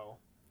as well.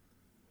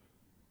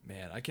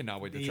 Man, I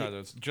cannot wait to try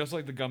those. Just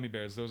like the gummy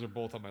bears, those are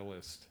both on my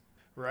list.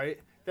 Right.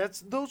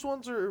 Those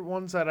ones are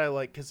ones that I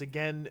like because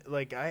again,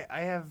 like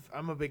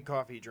I'm a big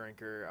coffee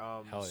drinker.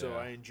 So yeah.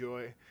 I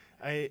enjoy.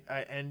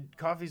 And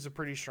coffee's a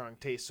pretty strong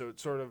taste, so it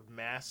sort of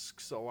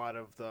masks a lot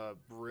of the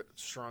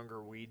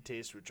stronger weed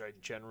taste, which I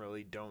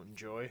generally don't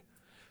enjoy.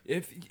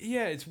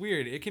 It's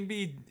weird. It can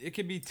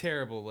be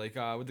terrible. Like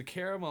with the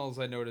caramels,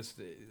 I noticed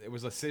it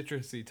was a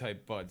citrusy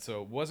type bud,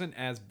 so it wasn't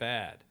as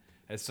bad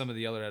as some of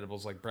the other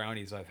edibles like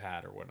brownies I've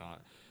had or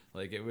whatnot.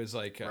 Like it was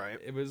like Right.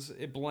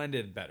 it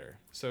blended better.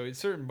 So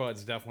certain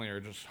buds definitely are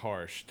just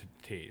harsh to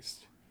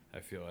taste. I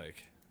feel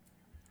like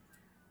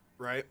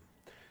Right.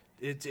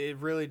 It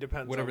really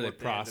depends whatever on they what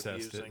they end up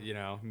processed it,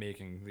 using.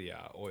 making the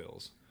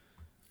oils.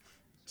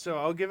 So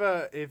I'll give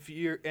if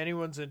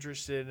anyone's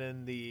interested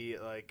in the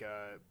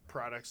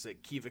products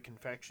that Kiva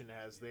Confection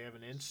has, they have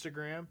an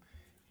Instagram.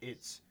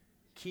 It's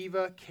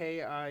Kiva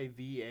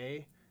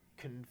KIVA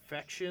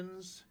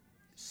Confections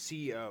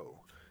CO.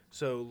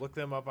 So look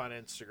them up on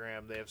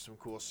Instagram. They have some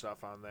cool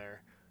stuff on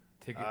there.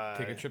 Take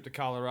a trip to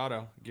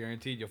Colorado.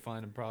 Guaranteed you'll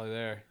find them probably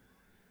there.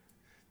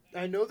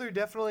 I know they're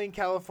definitely in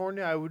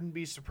California. I wouldn't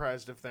be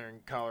surprised if they're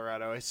in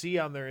Colorado. I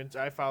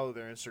follow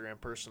their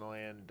Instagram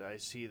personally, and I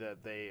see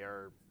that they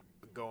are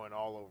going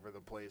all over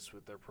the place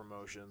with their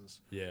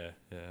promotions. Yeah.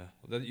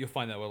 You'll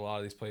find that with a lot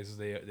of these places.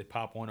 They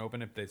pop one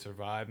open. If they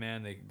survive,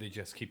 man, they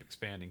just keep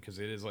expanding because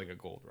it is like a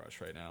gold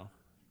rush right now.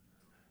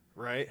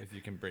 Right. If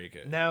you can break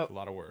it. Now, a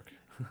lot of work.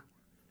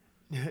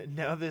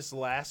 Now this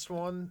last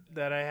one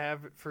that I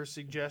have for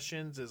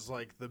suggestions is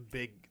like the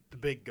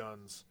big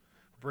guns.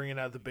 Bringing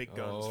out the big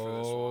guns for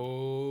this one.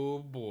 Oh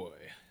boy,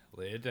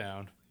 lay it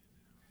down.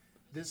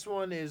 This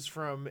one is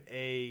from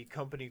a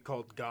company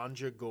called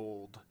Ganja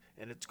Gold,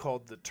 and it's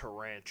called the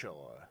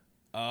Tarantula.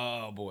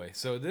 Oh boy,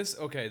 so this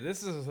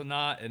is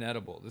not an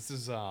edible. This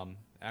is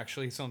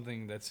actually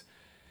something that's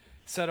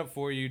set up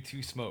for you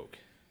to smoke,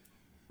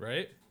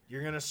 right?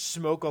 You're gonna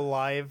smoke a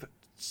live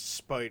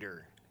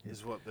spider,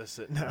 is what this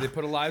is. No. They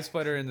put a live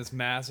spider in this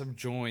massive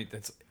joint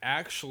that's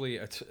actually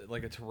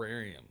like a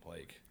terrarium,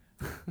 like.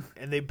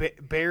 And they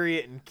bury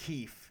it in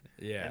keef.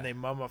 Yeah. And they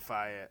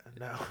mummify it.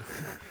 No.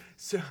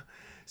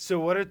 So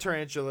what a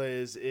tarantula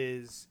is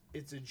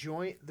it's a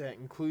joint that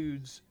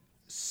includes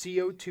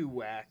CO2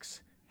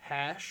 wax,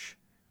 hash,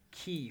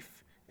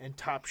 keef, and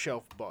top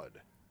shelf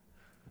bud.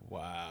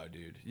 Wow,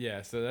 dude.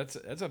 Yeah, so that's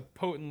a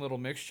potent little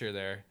mixture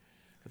there.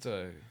 That's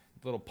a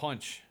little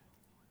punch.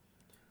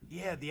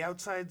 Yeah, the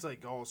outside's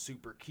like all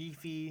super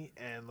keefy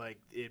and like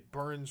it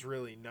burns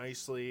really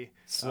nicely.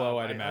 Slow,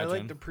 I'd imagine. I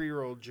like the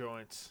pre-rolled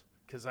joints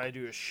because I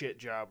do a shit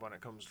job when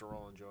it comes to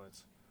rolling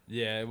joints.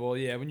 Yeah, well,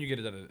 yeah, when you get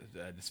it at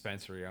a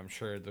dispensary, I'm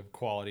sure the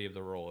quality of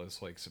the roll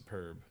is like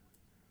superb.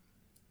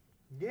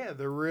 Yeah,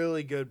 they're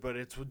really good, but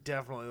it's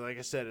definitely, like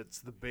I said, it's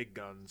the big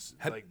guns.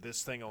 Like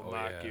this thing will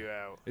knock you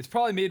out. It's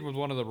probably made with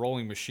one of the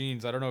rolling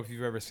machines. I don't know if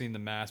you've ever seen the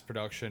mass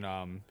production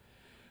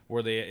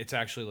where it's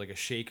actually like a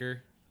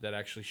shaker that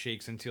actually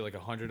shakes into like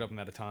 100 of them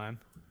at a time.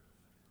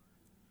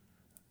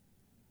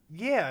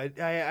 Yeah,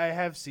 I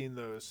have seen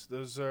those.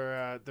 Those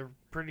are they're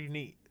pretty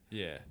neat.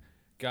 Yeah,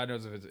 God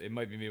knows if it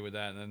might be made with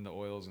that, and then the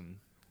oils and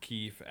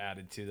keef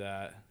added to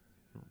that.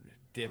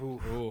 Dip.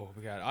 Oh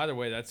my God! Either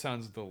way, that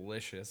sounds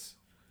delicious.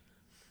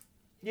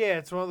 Yeah,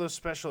 it's one of those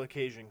special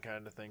occasion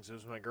kind of things. It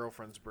was my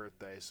girlfriend's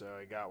birthday, so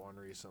I got one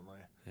recently.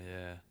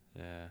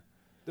 Yeah.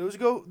 Those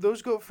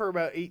go for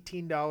about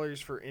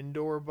 $18 for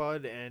indoor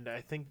bud, and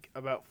I think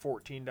about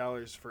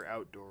 $14 for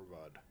outdoor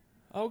bud.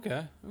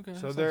 Okay.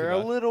 So they're a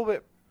little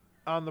bit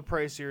on the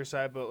pricier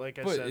side, but like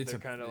I said, they're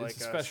kind of like a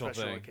special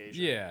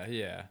occasion.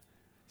 Yeah.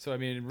 So I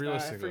mean,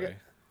 realistically,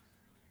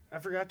 I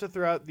forgot to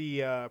throw out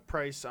the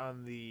price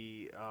on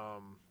the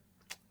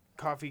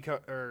coffee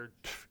covered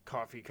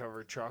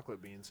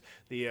chocolate beans.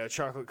 The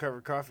chocolate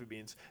covered coffee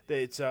beans.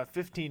 It's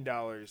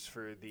 $15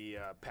 for the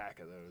pack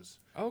of those.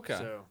 Okay.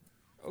 So.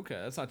 Okay,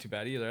 that's not too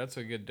bad either. That's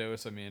a good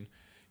dose. I mean,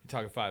 you're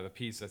talking 5 a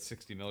piece. That's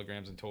 60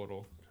 milligrams in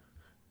total.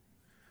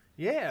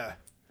 Yeah.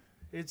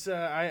 It's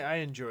I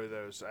enjoy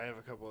those. I have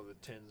a couple of the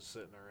tins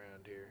sitting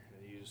around here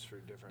and used for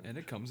different. And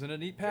it comes in a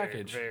neat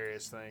package.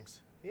 Various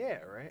things. Yeah,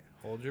 right.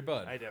 Hold your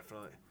bud.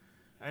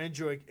 I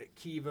enjoy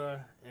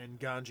Kiva and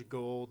Ganja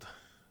Gold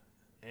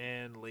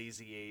and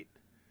Lazy 8.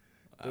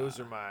 Those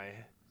are my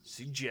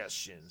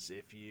suggestions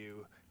if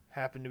you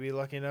happen to be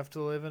lucky enough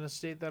to live in a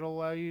state that'll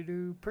allow you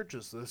to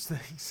purchase those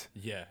things.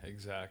 Yeah,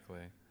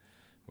 exactly.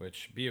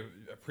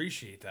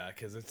 Appreciate that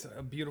because it's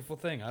a beautiful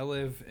thing. I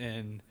live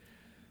in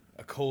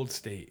a cold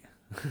state.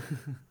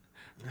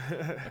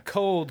 A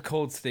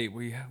cold state.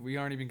 We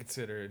aren't even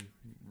considered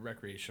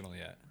recreational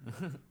yet.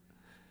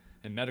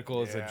 And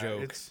medical is a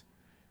joke.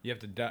 You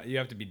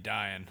have to be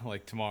dying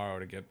like tomorrow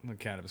to get the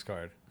cannabis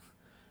card.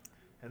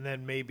 And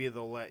then maybe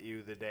they'll let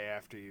you the day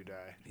after you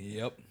die.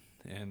 Yep.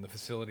 And the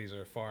facilities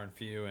are far and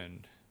few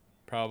and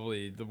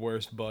probably the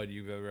worst bud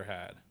you've ever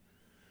had.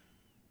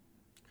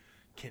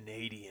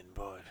 Canadian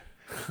bud.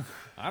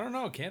 I don't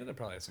know. Canada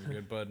probably has some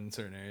good bud in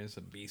certain areas.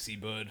 A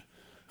BC bud.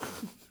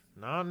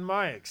 Not in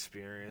my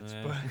experience,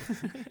 but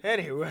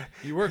anyway.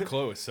 You were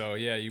close, so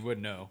yeah, you would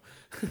know.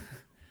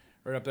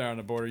 Right up there on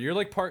the border. You're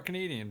like part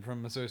Canadian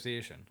from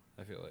association,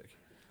 I feel like.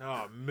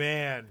 Oh,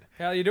 man.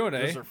 How you doing,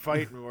 Those are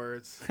fighting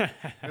words.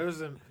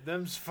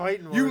 Them's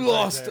fighting words. You right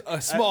lost there.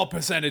 a small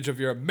percentage of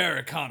your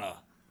Americana.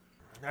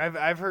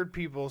 I've heard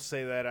people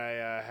say that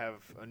I have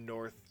a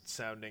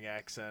north-sounding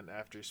accent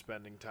after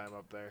spending time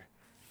up there.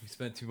 You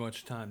spent too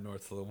much time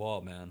north of the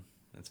wall, man.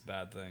 That's a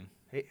bad thing.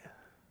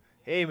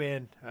 Hey,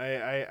 man.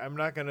 I'm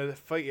not gonna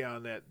fight you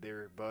on that,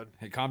 there, bud.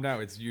 Hey, calm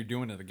down. You're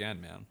doing it again,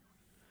 man.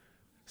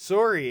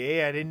 Sorry,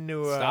 hey, I didn't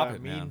know. Stop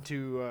it, mean man.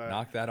 to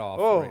knock that off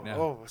right now.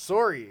 Oh,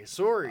 sorry. This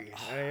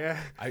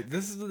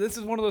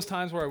is one of those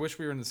times where I wish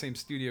we were in the same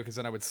studio because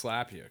then I would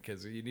slap you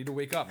because you need to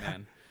wake up,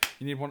 man.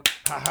 You need one.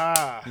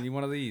 Haha. You need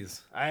one of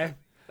these. I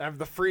have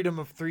the freedom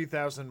of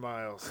 3,000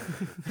 miles.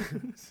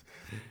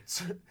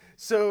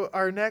 so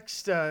our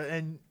next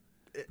and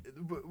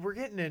we're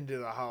getting into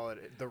the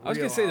holiday. I was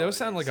gonna say those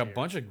sound like a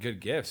bunch of good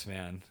gifts,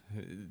 man.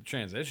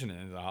 Transitioning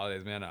into the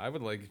holidays, man. I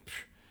would like.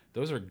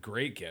 Those are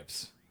great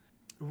gifts.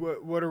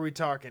 What are we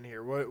talking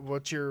here?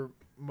 What's your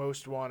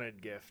most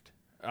wanted gift?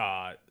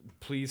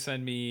 Please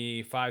send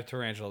me 5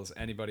 tarantulas.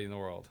 Anybody in the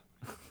world.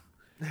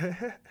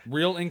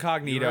 Real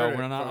incognito.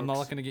 I'm not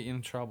looking to get you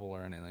in trouble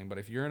or anything. But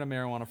if you're in a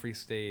marijuana-free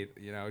state,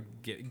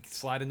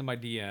 slide into my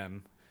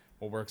DM.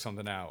 We'll work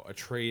something out. A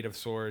trade of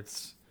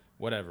sorts,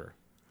 whatever.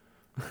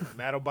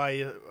 Matt'll buy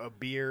you a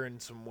beer and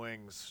some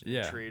wings.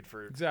 Yeah, trade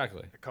for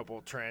exactly a couple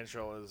of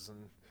tarantulas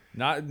and.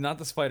 Not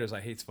the spiders.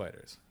 I hate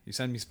spiders. You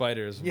send me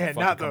spiders. Yeah, I'm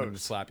not coming those.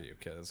 to slap you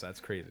because that's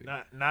crazy.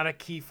 Not a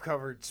Keef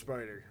covered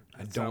spider.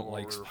 That's I don't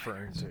like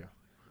spiders.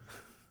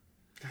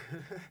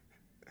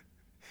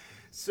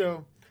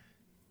 So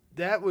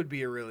that would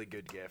be a really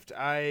good gift.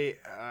 I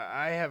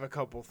have a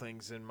couple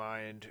things in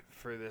mind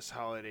for this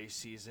holiday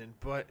season,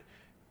 but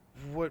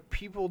what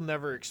people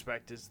never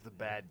expect is the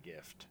bad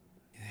gift.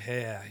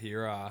 Yeah,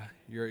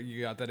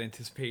 you got that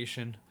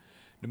anticipation.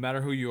 No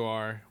matter who you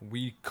are,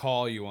 we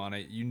call you on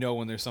it. You know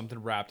when there's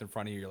something wrapped in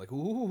front of you. You're like,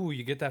 ooh,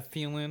 you get that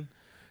feeling.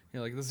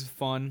 You're like, this is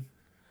fun.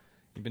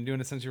 You've been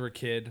doing it since you were a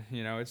kid.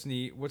 It's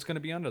neat. What's going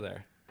to be under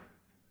there?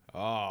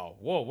 Oh,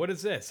 whoa, what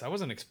is this? I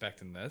wasn't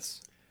expecting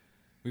this.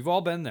 We've all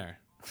been there.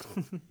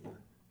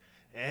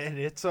 And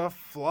it's a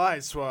fly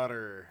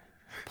swatter.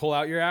 Pull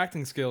out your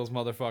acting skills,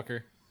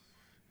 motherfucker.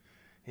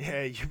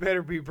 Yeah, you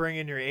better be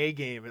bringing your A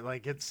game.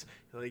 It's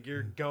like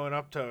you're going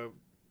up to,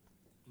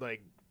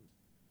 like,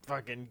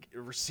 fucking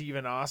receive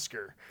an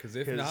Oscar. Because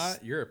if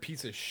not, you're a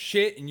piece of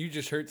shit and you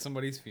just hurt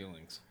somebody's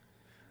feelings.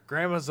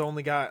 Grandma's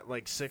only got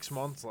like 6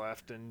 months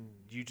left and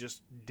you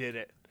just did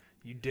it.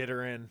 You did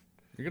her in.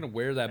 You're going to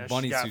wear that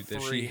bunny suit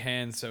that she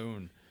hand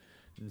sewn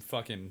and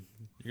fucking,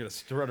 you're going to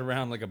strut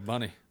around like a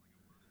bunny.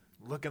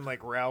 Looking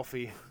like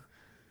Ralphie.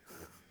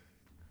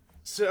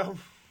 So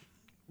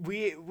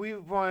we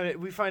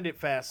find it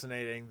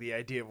fascinating, the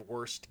idea of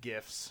worst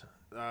gifts.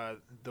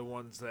 The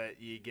ones that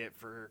you get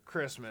for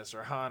Christmas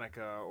or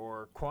Hanukkah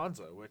or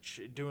Kwanzaa, which,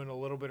 doing a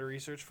little bit of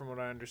research, from what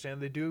I understand,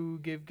 they do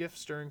give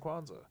gifts during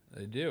Kwanzaa.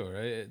 They do,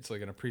 right? It's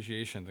like an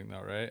appreciation thing, though,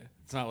 right?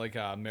 It's not like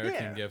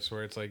American gifts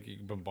where it's like you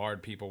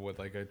bombard people with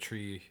like a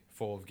tree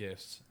full of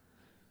gifts.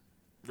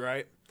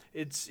 Right?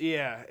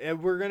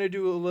 We're going to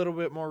do a little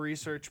bit more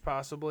research,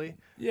 possibly.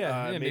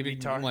 Yeah, maybe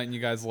enlighten you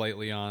guys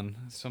lightly on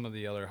some of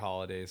the other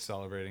holidays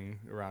celebrating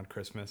around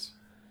Christmas.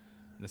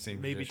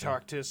 Maybe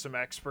talk to some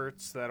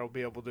experts that'll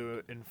be able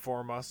to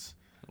inform us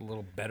a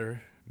little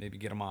better. Maybe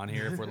get them on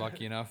here if we're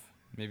lucky enough.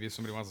 Maybe if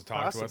somebody wants to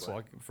talk to us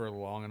for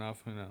long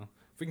enough,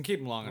 if we can keep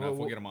them long enough,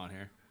 we'll get them on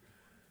here.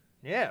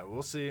 Yeah,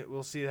 we'll see.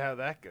 We'll see how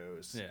that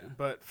goes. Yeah.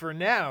 But for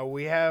now,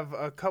 we have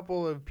a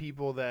couple of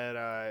people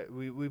that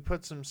we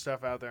put some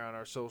stuff out there on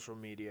our social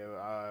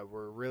media.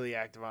 We're really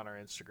active on our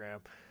Instagram,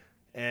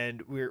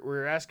 and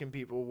we're asking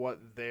people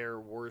what their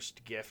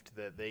worst gift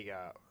that they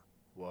got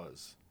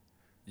was.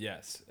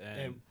 Yes,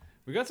 and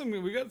we got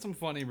some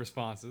funny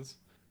responses.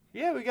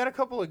 Yeah, we got a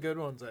couple of good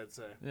ones, I'd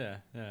say.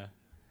 Yeah.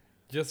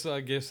 Just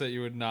gifts that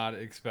you would not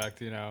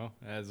expect,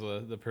 as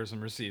the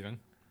person receiving,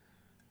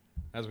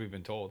 as we've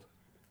been told.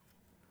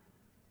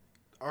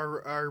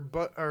 Our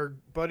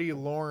buddy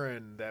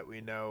Lauren that we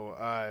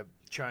know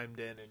chimed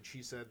in, and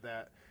she said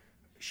that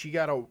she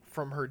got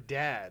from her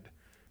dad.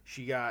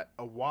 She got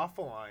a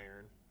waffle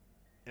iron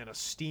and a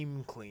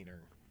steam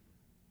cleaner,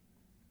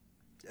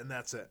 and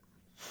that's it.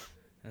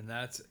 And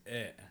that's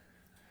it.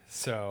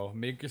 So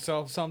make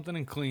yourself something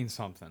and clean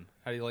something.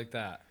 How do you like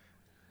that?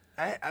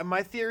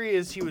 My theory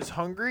is he was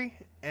hungry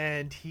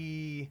and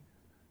he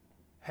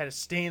had a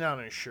stain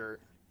on his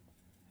shirt.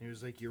 He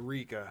was like,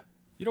 Eureka.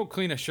 You don't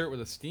clean a shirt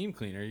with a steam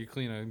cleaner. You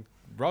clean a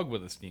rug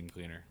with a steam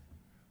cleaner.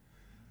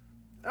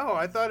 Oh,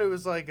 I thought it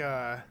was like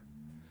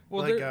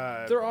Well,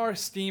 like there are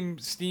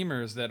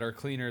steamers that are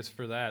cleaners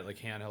for that, like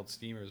handheld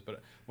steamers.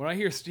 But when I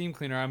hear steam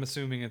cleaner, I'm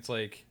assuming it's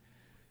like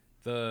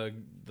the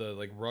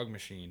like rug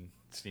machine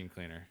steam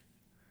cleaner.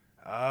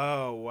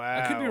 Oh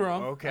wow! I could be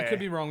wrong. Okay, I could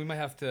be wrong. We might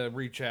have to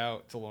reach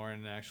out to Lauren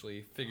and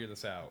actually figure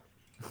this out.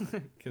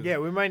 Yeah,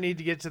 we might need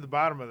to get to the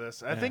bottom of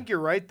this. I think you're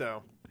right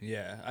though.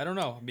 Yeah, I don't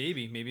know.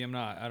 Maybe I'm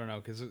not. I don't know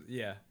because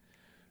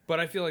but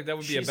I feel like that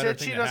would be She a better said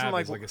thing she to doesn't have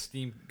like is like a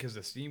steam because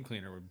the steam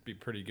cleaner would be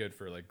pretty good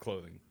for like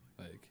clothing.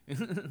 Like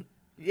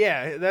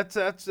Yeah,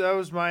 that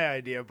was my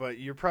idea, but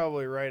you're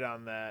probably right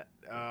on that.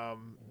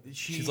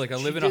 she's like, I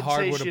live in did a say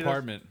hardwood she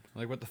apartment.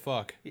 Like what the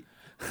fuck?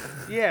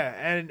 Yeah,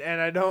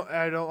 and I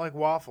don't like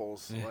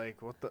waffles. Yeah.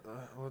 Like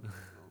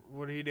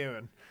what are you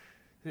doing?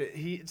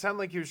 It sounded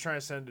like he was trying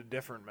to send a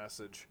different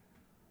message.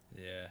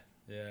 Yeah,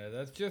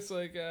 that's just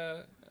like,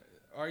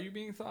 are you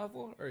being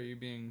thoughtful, or are you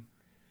being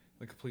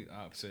the complete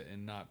opposite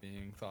and not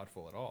being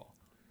thoughtful at all?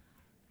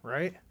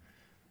 Right.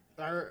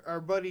 Our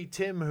buddy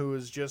Tim, who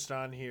was just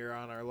on here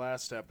on our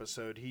last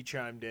episode, he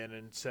chimed in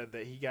and said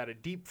that he got a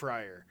deep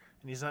fryer,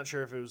 and he's not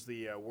sure if it was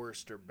the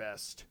worst or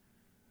best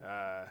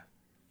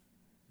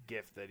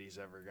gift that he's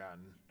ever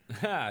gotten.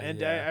 And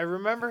yeah. I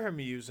remember him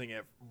using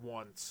it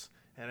once,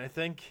 and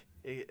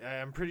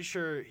I'm pretty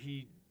sure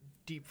he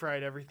deep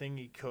fried everything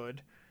he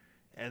could,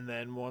 and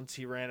then once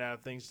he ran out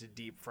of things to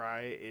deep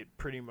fry, it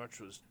pretty much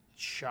was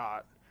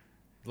shot.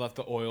 Left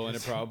the oil in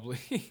it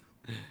probably.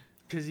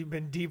 Because he'd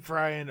been deep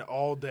frying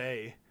all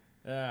day.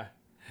 Yeah.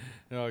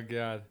 Oh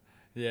god.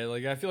 Yeah,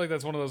 like I feel like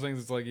that's one of those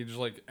things. It's like you just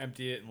like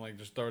empty it and like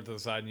just throw it to the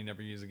side and you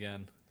never use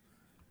again.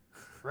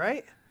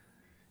 Right.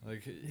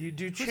 Like you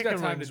do who's chicken got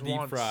time wings to deep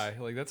once? fry?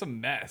 Like that's a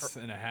mess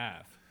and a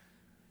half.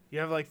 You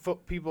have like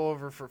people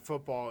over for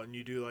football, and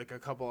you do like a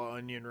couple of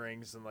onion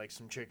rings and like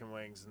some chicken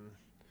wings, and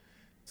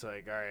it's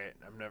like, all right,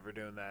 I'm never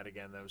doing that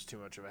again. That was too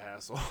much of a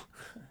hassle.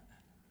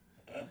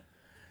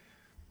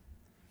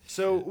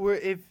 So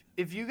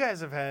if you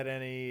guys have had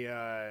any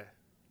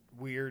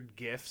weird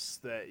gifts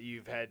that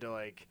you've had to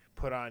like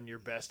put on your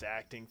best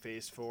acting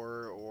face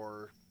for,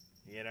 or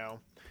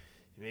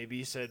maybe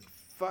you said,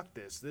 fuck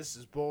this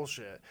is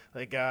bullshit.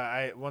 Like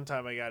one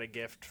time I got a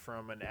gift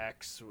from an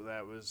ex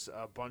that was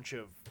a bunch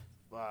of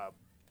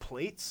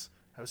plates.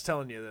 I was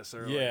telling you this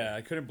earlier. Yeah,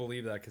 I couldn't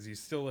believe that because you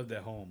still lived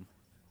at home.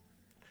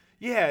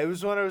 Yeah, it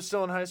was when I was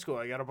still in high school.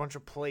 I got a bunch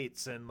of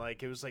plates, and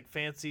like it was like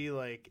fancy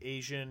like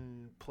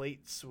Asian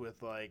plates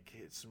with like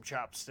some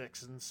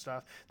chopsticks and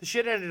stuff. The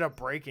shit ended up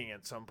breaking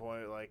at some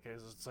point. Like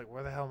it's like,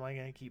 where the hell am I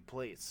gonna keep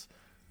plates?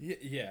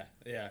 Yeah.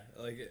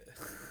 Like,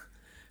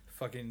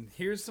 fucking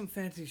here's some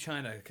fancy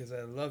china because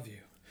I love you.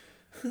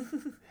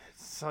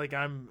 It's like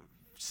I'm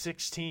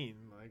 16.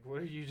 Like,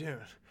 what are you doing?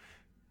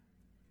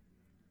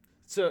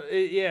 So,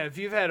 if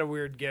you've had a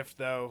weird gift,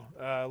 though,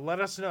 let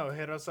us know.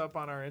 Hit us up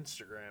on our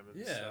Instagram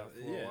and stuff.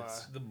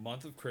 It's the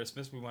month of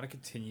Christmas. We want to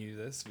continue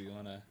this. We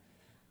want to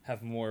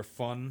have more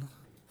fun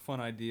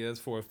ideas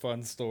for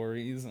fun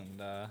stories,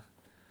 and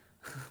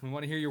we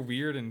want to hear your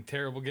weird and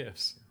terrible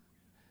gifts.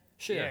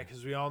 Share. Yeah,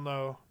 because we all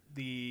know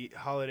the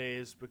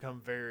holidays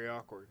become very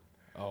awkward.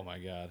 Oh, my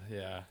God.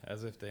 Yeah,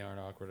 as if they aren't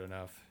awkward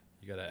enough.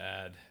 You got to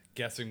add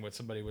guessing what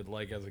somebody would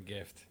like as a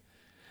gift.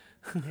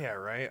 Yeah,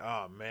 right?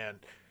 Oh, man.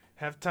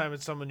 Half the time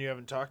it's someone you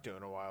haven't talked to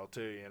in a while,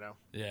 too,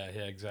 Yeah,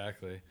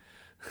 exactly.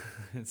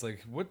 It's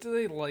like, what do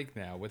they like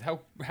now? With how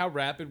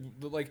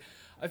rapid, like,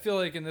 I feel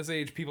like in this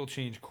age, people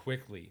change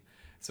quickly.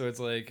 So it's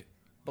like,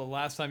 the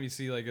last time you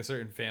see, like, a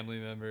certain family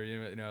member,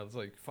 it's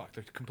like, fuck,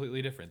 they're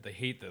completely different. They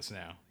hate this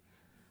now.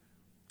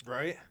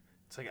 Right?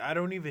 It's like, I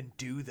don't even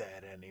do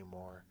that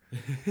anymore.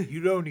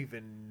 You don't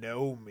even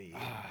know me.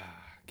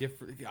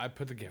 I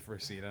put the gift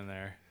receipt in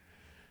there.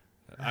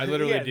 I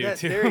literally do,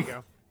 too. There you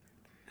go.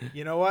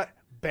 You know what?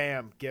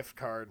 Bam, gift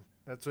card.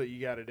 That's what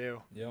you got to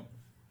do. Yep.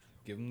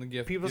 Give them the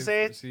gift. People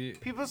say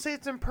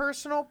it's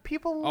impersonal.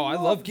 People. Oh, I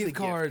love gift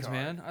cards,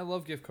 man. I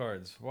love gift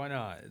cards. Why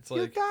not? It's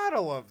like you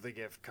gotta love the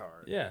gift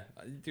card. Yeah,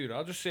 dude.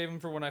 I'll just save them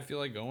for when I feel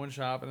like going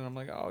shopping, and I'm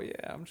like, oh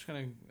yeah,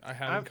 I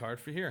have a card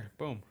for here.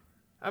 Boom.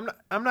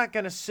 I'm not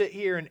gonna sit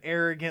here and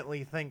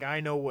arrogantly think I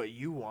know what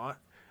you want.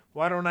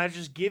 Why don't I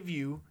just give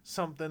you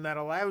something that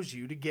allows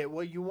you to get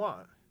what you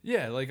want?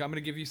 Yeah, like I'm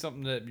gonna give you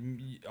something that,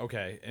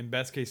 okay, in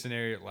best case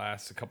scenario, it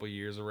lasts a couple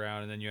years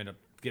around, and then you end up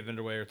giving it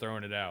away or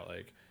throwing it out.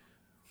 Like,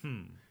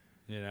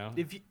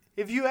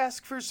 If you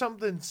ask for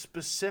something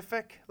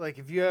specific, like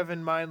if you have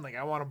in mind, like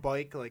I want a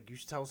bike, like you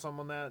tell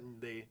someone that,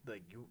 and they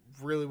like you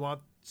really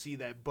want to see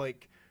that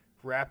bike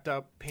wrapped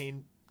up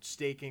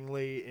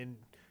painstakingly in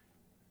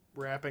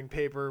wrapping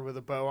paper with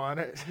a bow on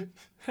it.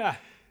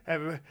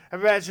 I'm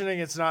imagining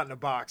it's not in a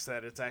box,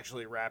 that it's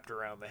actually wrapped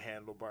around the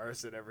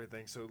handlebars and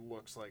everything, so it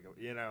looks like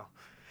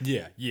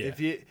Yeah.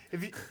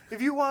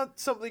 If you want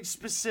something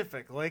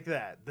specific like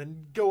that,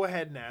 then go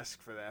ahead and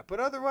ask for that. But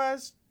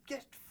otherwise,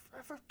 get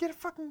a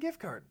fucking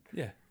gift card.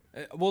 Yeah.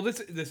 Well, this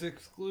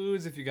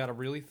excludes if you got a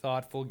really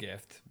thoughtful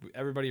gift.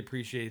 Everybody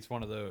appreciates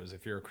one of those.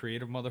 If you're a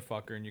creative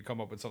motherfucker and you come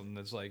up with something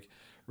that's like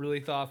really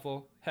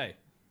thoughtful, hey,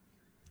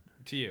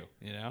 to you,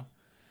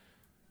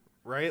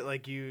 Right?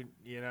 Like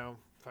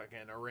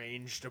fucking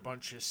arranged a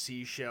bunch of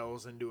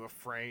seashells into a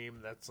frame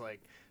that's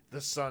like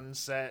the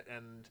sunset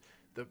and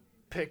the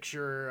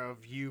picture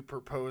of you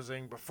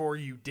proposing before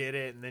you did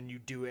it, and then you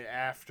do it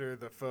after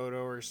the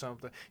photo or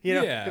something. You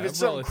know, if it's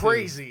something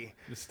crazy,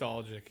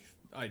 nostalgic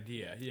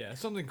idea,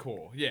 something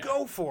cool. Yeah,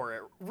 go for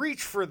it.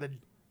 Reach for the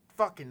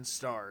fucking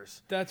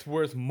stars. That's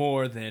worth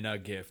more than a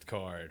gift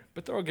card.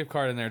 But throw a gift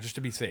card in there just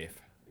to be safe.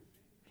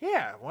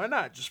 Yeah, why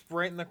not? Just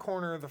right in the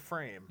corner of the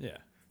frame. Yeah.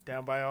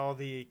 Down by all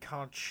the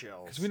conch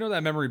shells. Because we know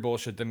that memory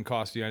bullshit didn't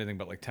cost you anything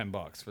but like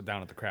 $10 for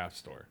down at the craft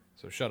store.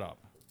 So shut up.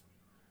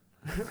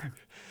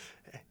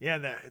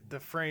 Yeah, the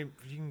frame,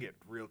 you can get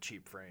real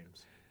cheap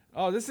frames.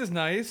 Oh, this is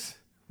nice.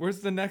 Where's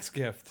the next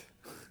gift?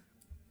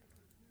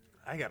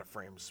 I gotta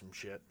frame some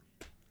shit.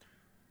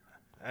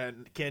 I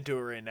can't do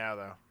it right now,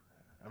 though.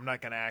 I'm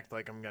not gonna act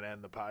like I'm gonna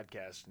end the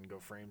podcast and go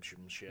frame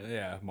some shit.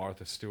 Yeah,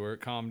 Martha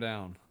Stewart, calm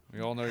down. We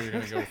all know you're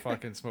gonna go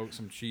fucking smoke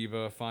some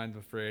Chiba, find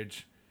the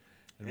fridge,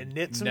 and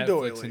knit some Netflix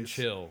doilies and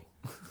chill.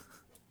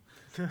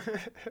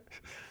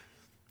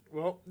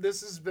 Well,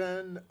 this has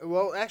been...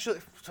 actually,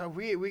 so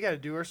we got to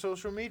do our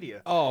social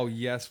media. Oh,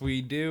 yes,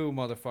 we do,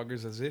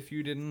 motherfuckers. As if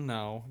you didn't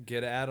know,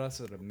 get at us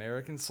at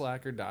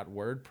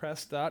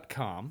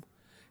americanslacker.wordpress.com.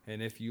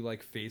 And if you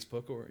like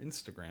Facebook or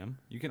Instagram,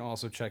 you can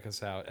also check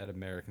us out at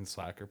American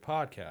Slacker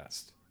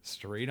Podcast.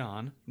 Straight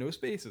on, no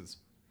spaces.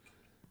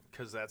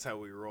 Because that's how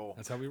we roll.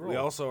 That's how we roll. We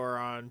also are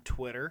on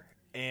Twitter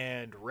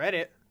and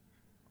Reddit.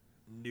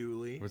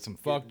 Newly. With some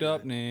fucked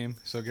up name,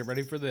 so get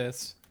ready for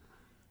this.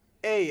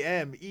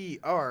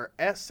 AMERSLKR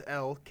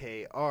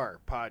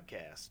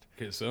podcast.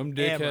 Because some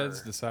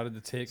dickheads decided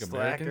to take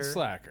American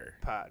Slacker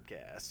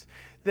podcast.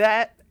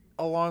 That,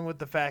 along with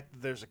the fact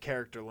that there's a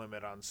character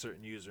limit on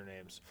certain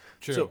usernames.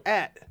 True. So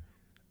at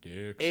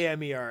Dicks.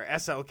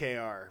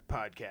 AMERSLKR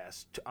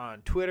podcast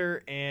on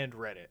Twitter and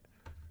Reddit.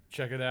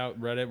 Check it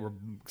out, Reddit. We're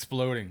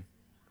exploding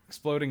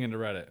into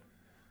Reddit.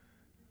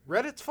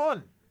 Reddit's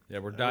fun. Yeah,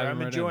 we're diving I'm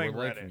right enjoying in.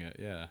 We're liking Reddit.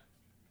 it.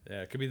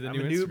 Yeah, it could be the I'm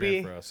new a Instagram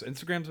newbie. for us.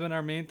 Instagram's been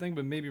our main thing,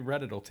 but maybe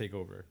Reddit will take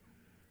over.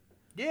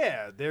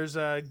 Yeah, there's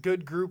a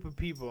good group of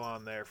people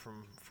on there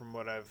from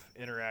what I've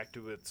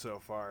interacted with so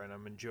far, and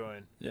I'm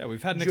enjoying. Yeah,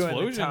 we've had an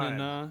explosion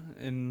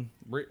in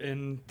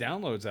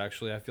downloads.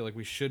 Actually, I feel like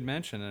we should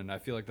mention, and I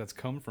feel like that's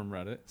come from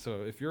Reddit.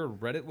 So if you're a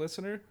Reddit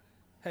listener,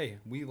 hey,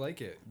 we like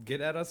it.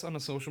 Get at us on the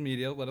social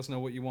media. Let us know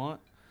what you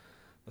want.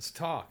 Let's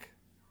talk.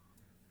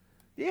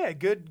 Yeah,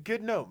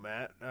 good note,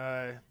 Matt.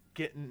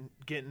 Getting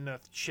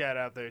a shout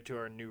out there to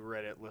our new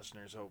Reddit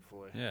listeners,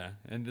 hopefully. Yeah,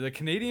 and the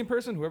Canadian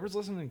person, whoever's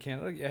listening in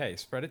Canada, yeah, hey,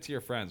 spread it to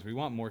your friends. We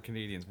want more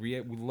Canadians. We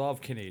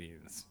love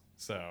Canadians.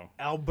 So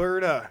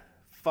Alberta,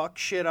 fuck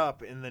shit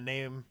up in the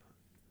name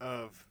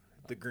of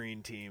the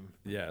green team.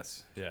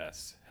 Yes,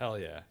 hell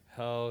yeah,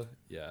 hell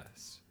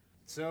yes.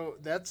 So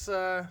that's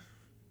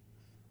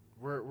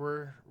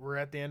we're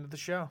at the end of the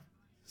show.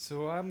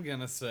 So I'm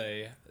gonna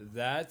say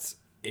that's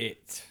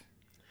it.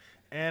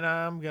 And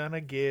I'm gonna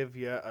give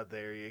you a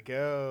there you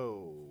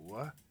go.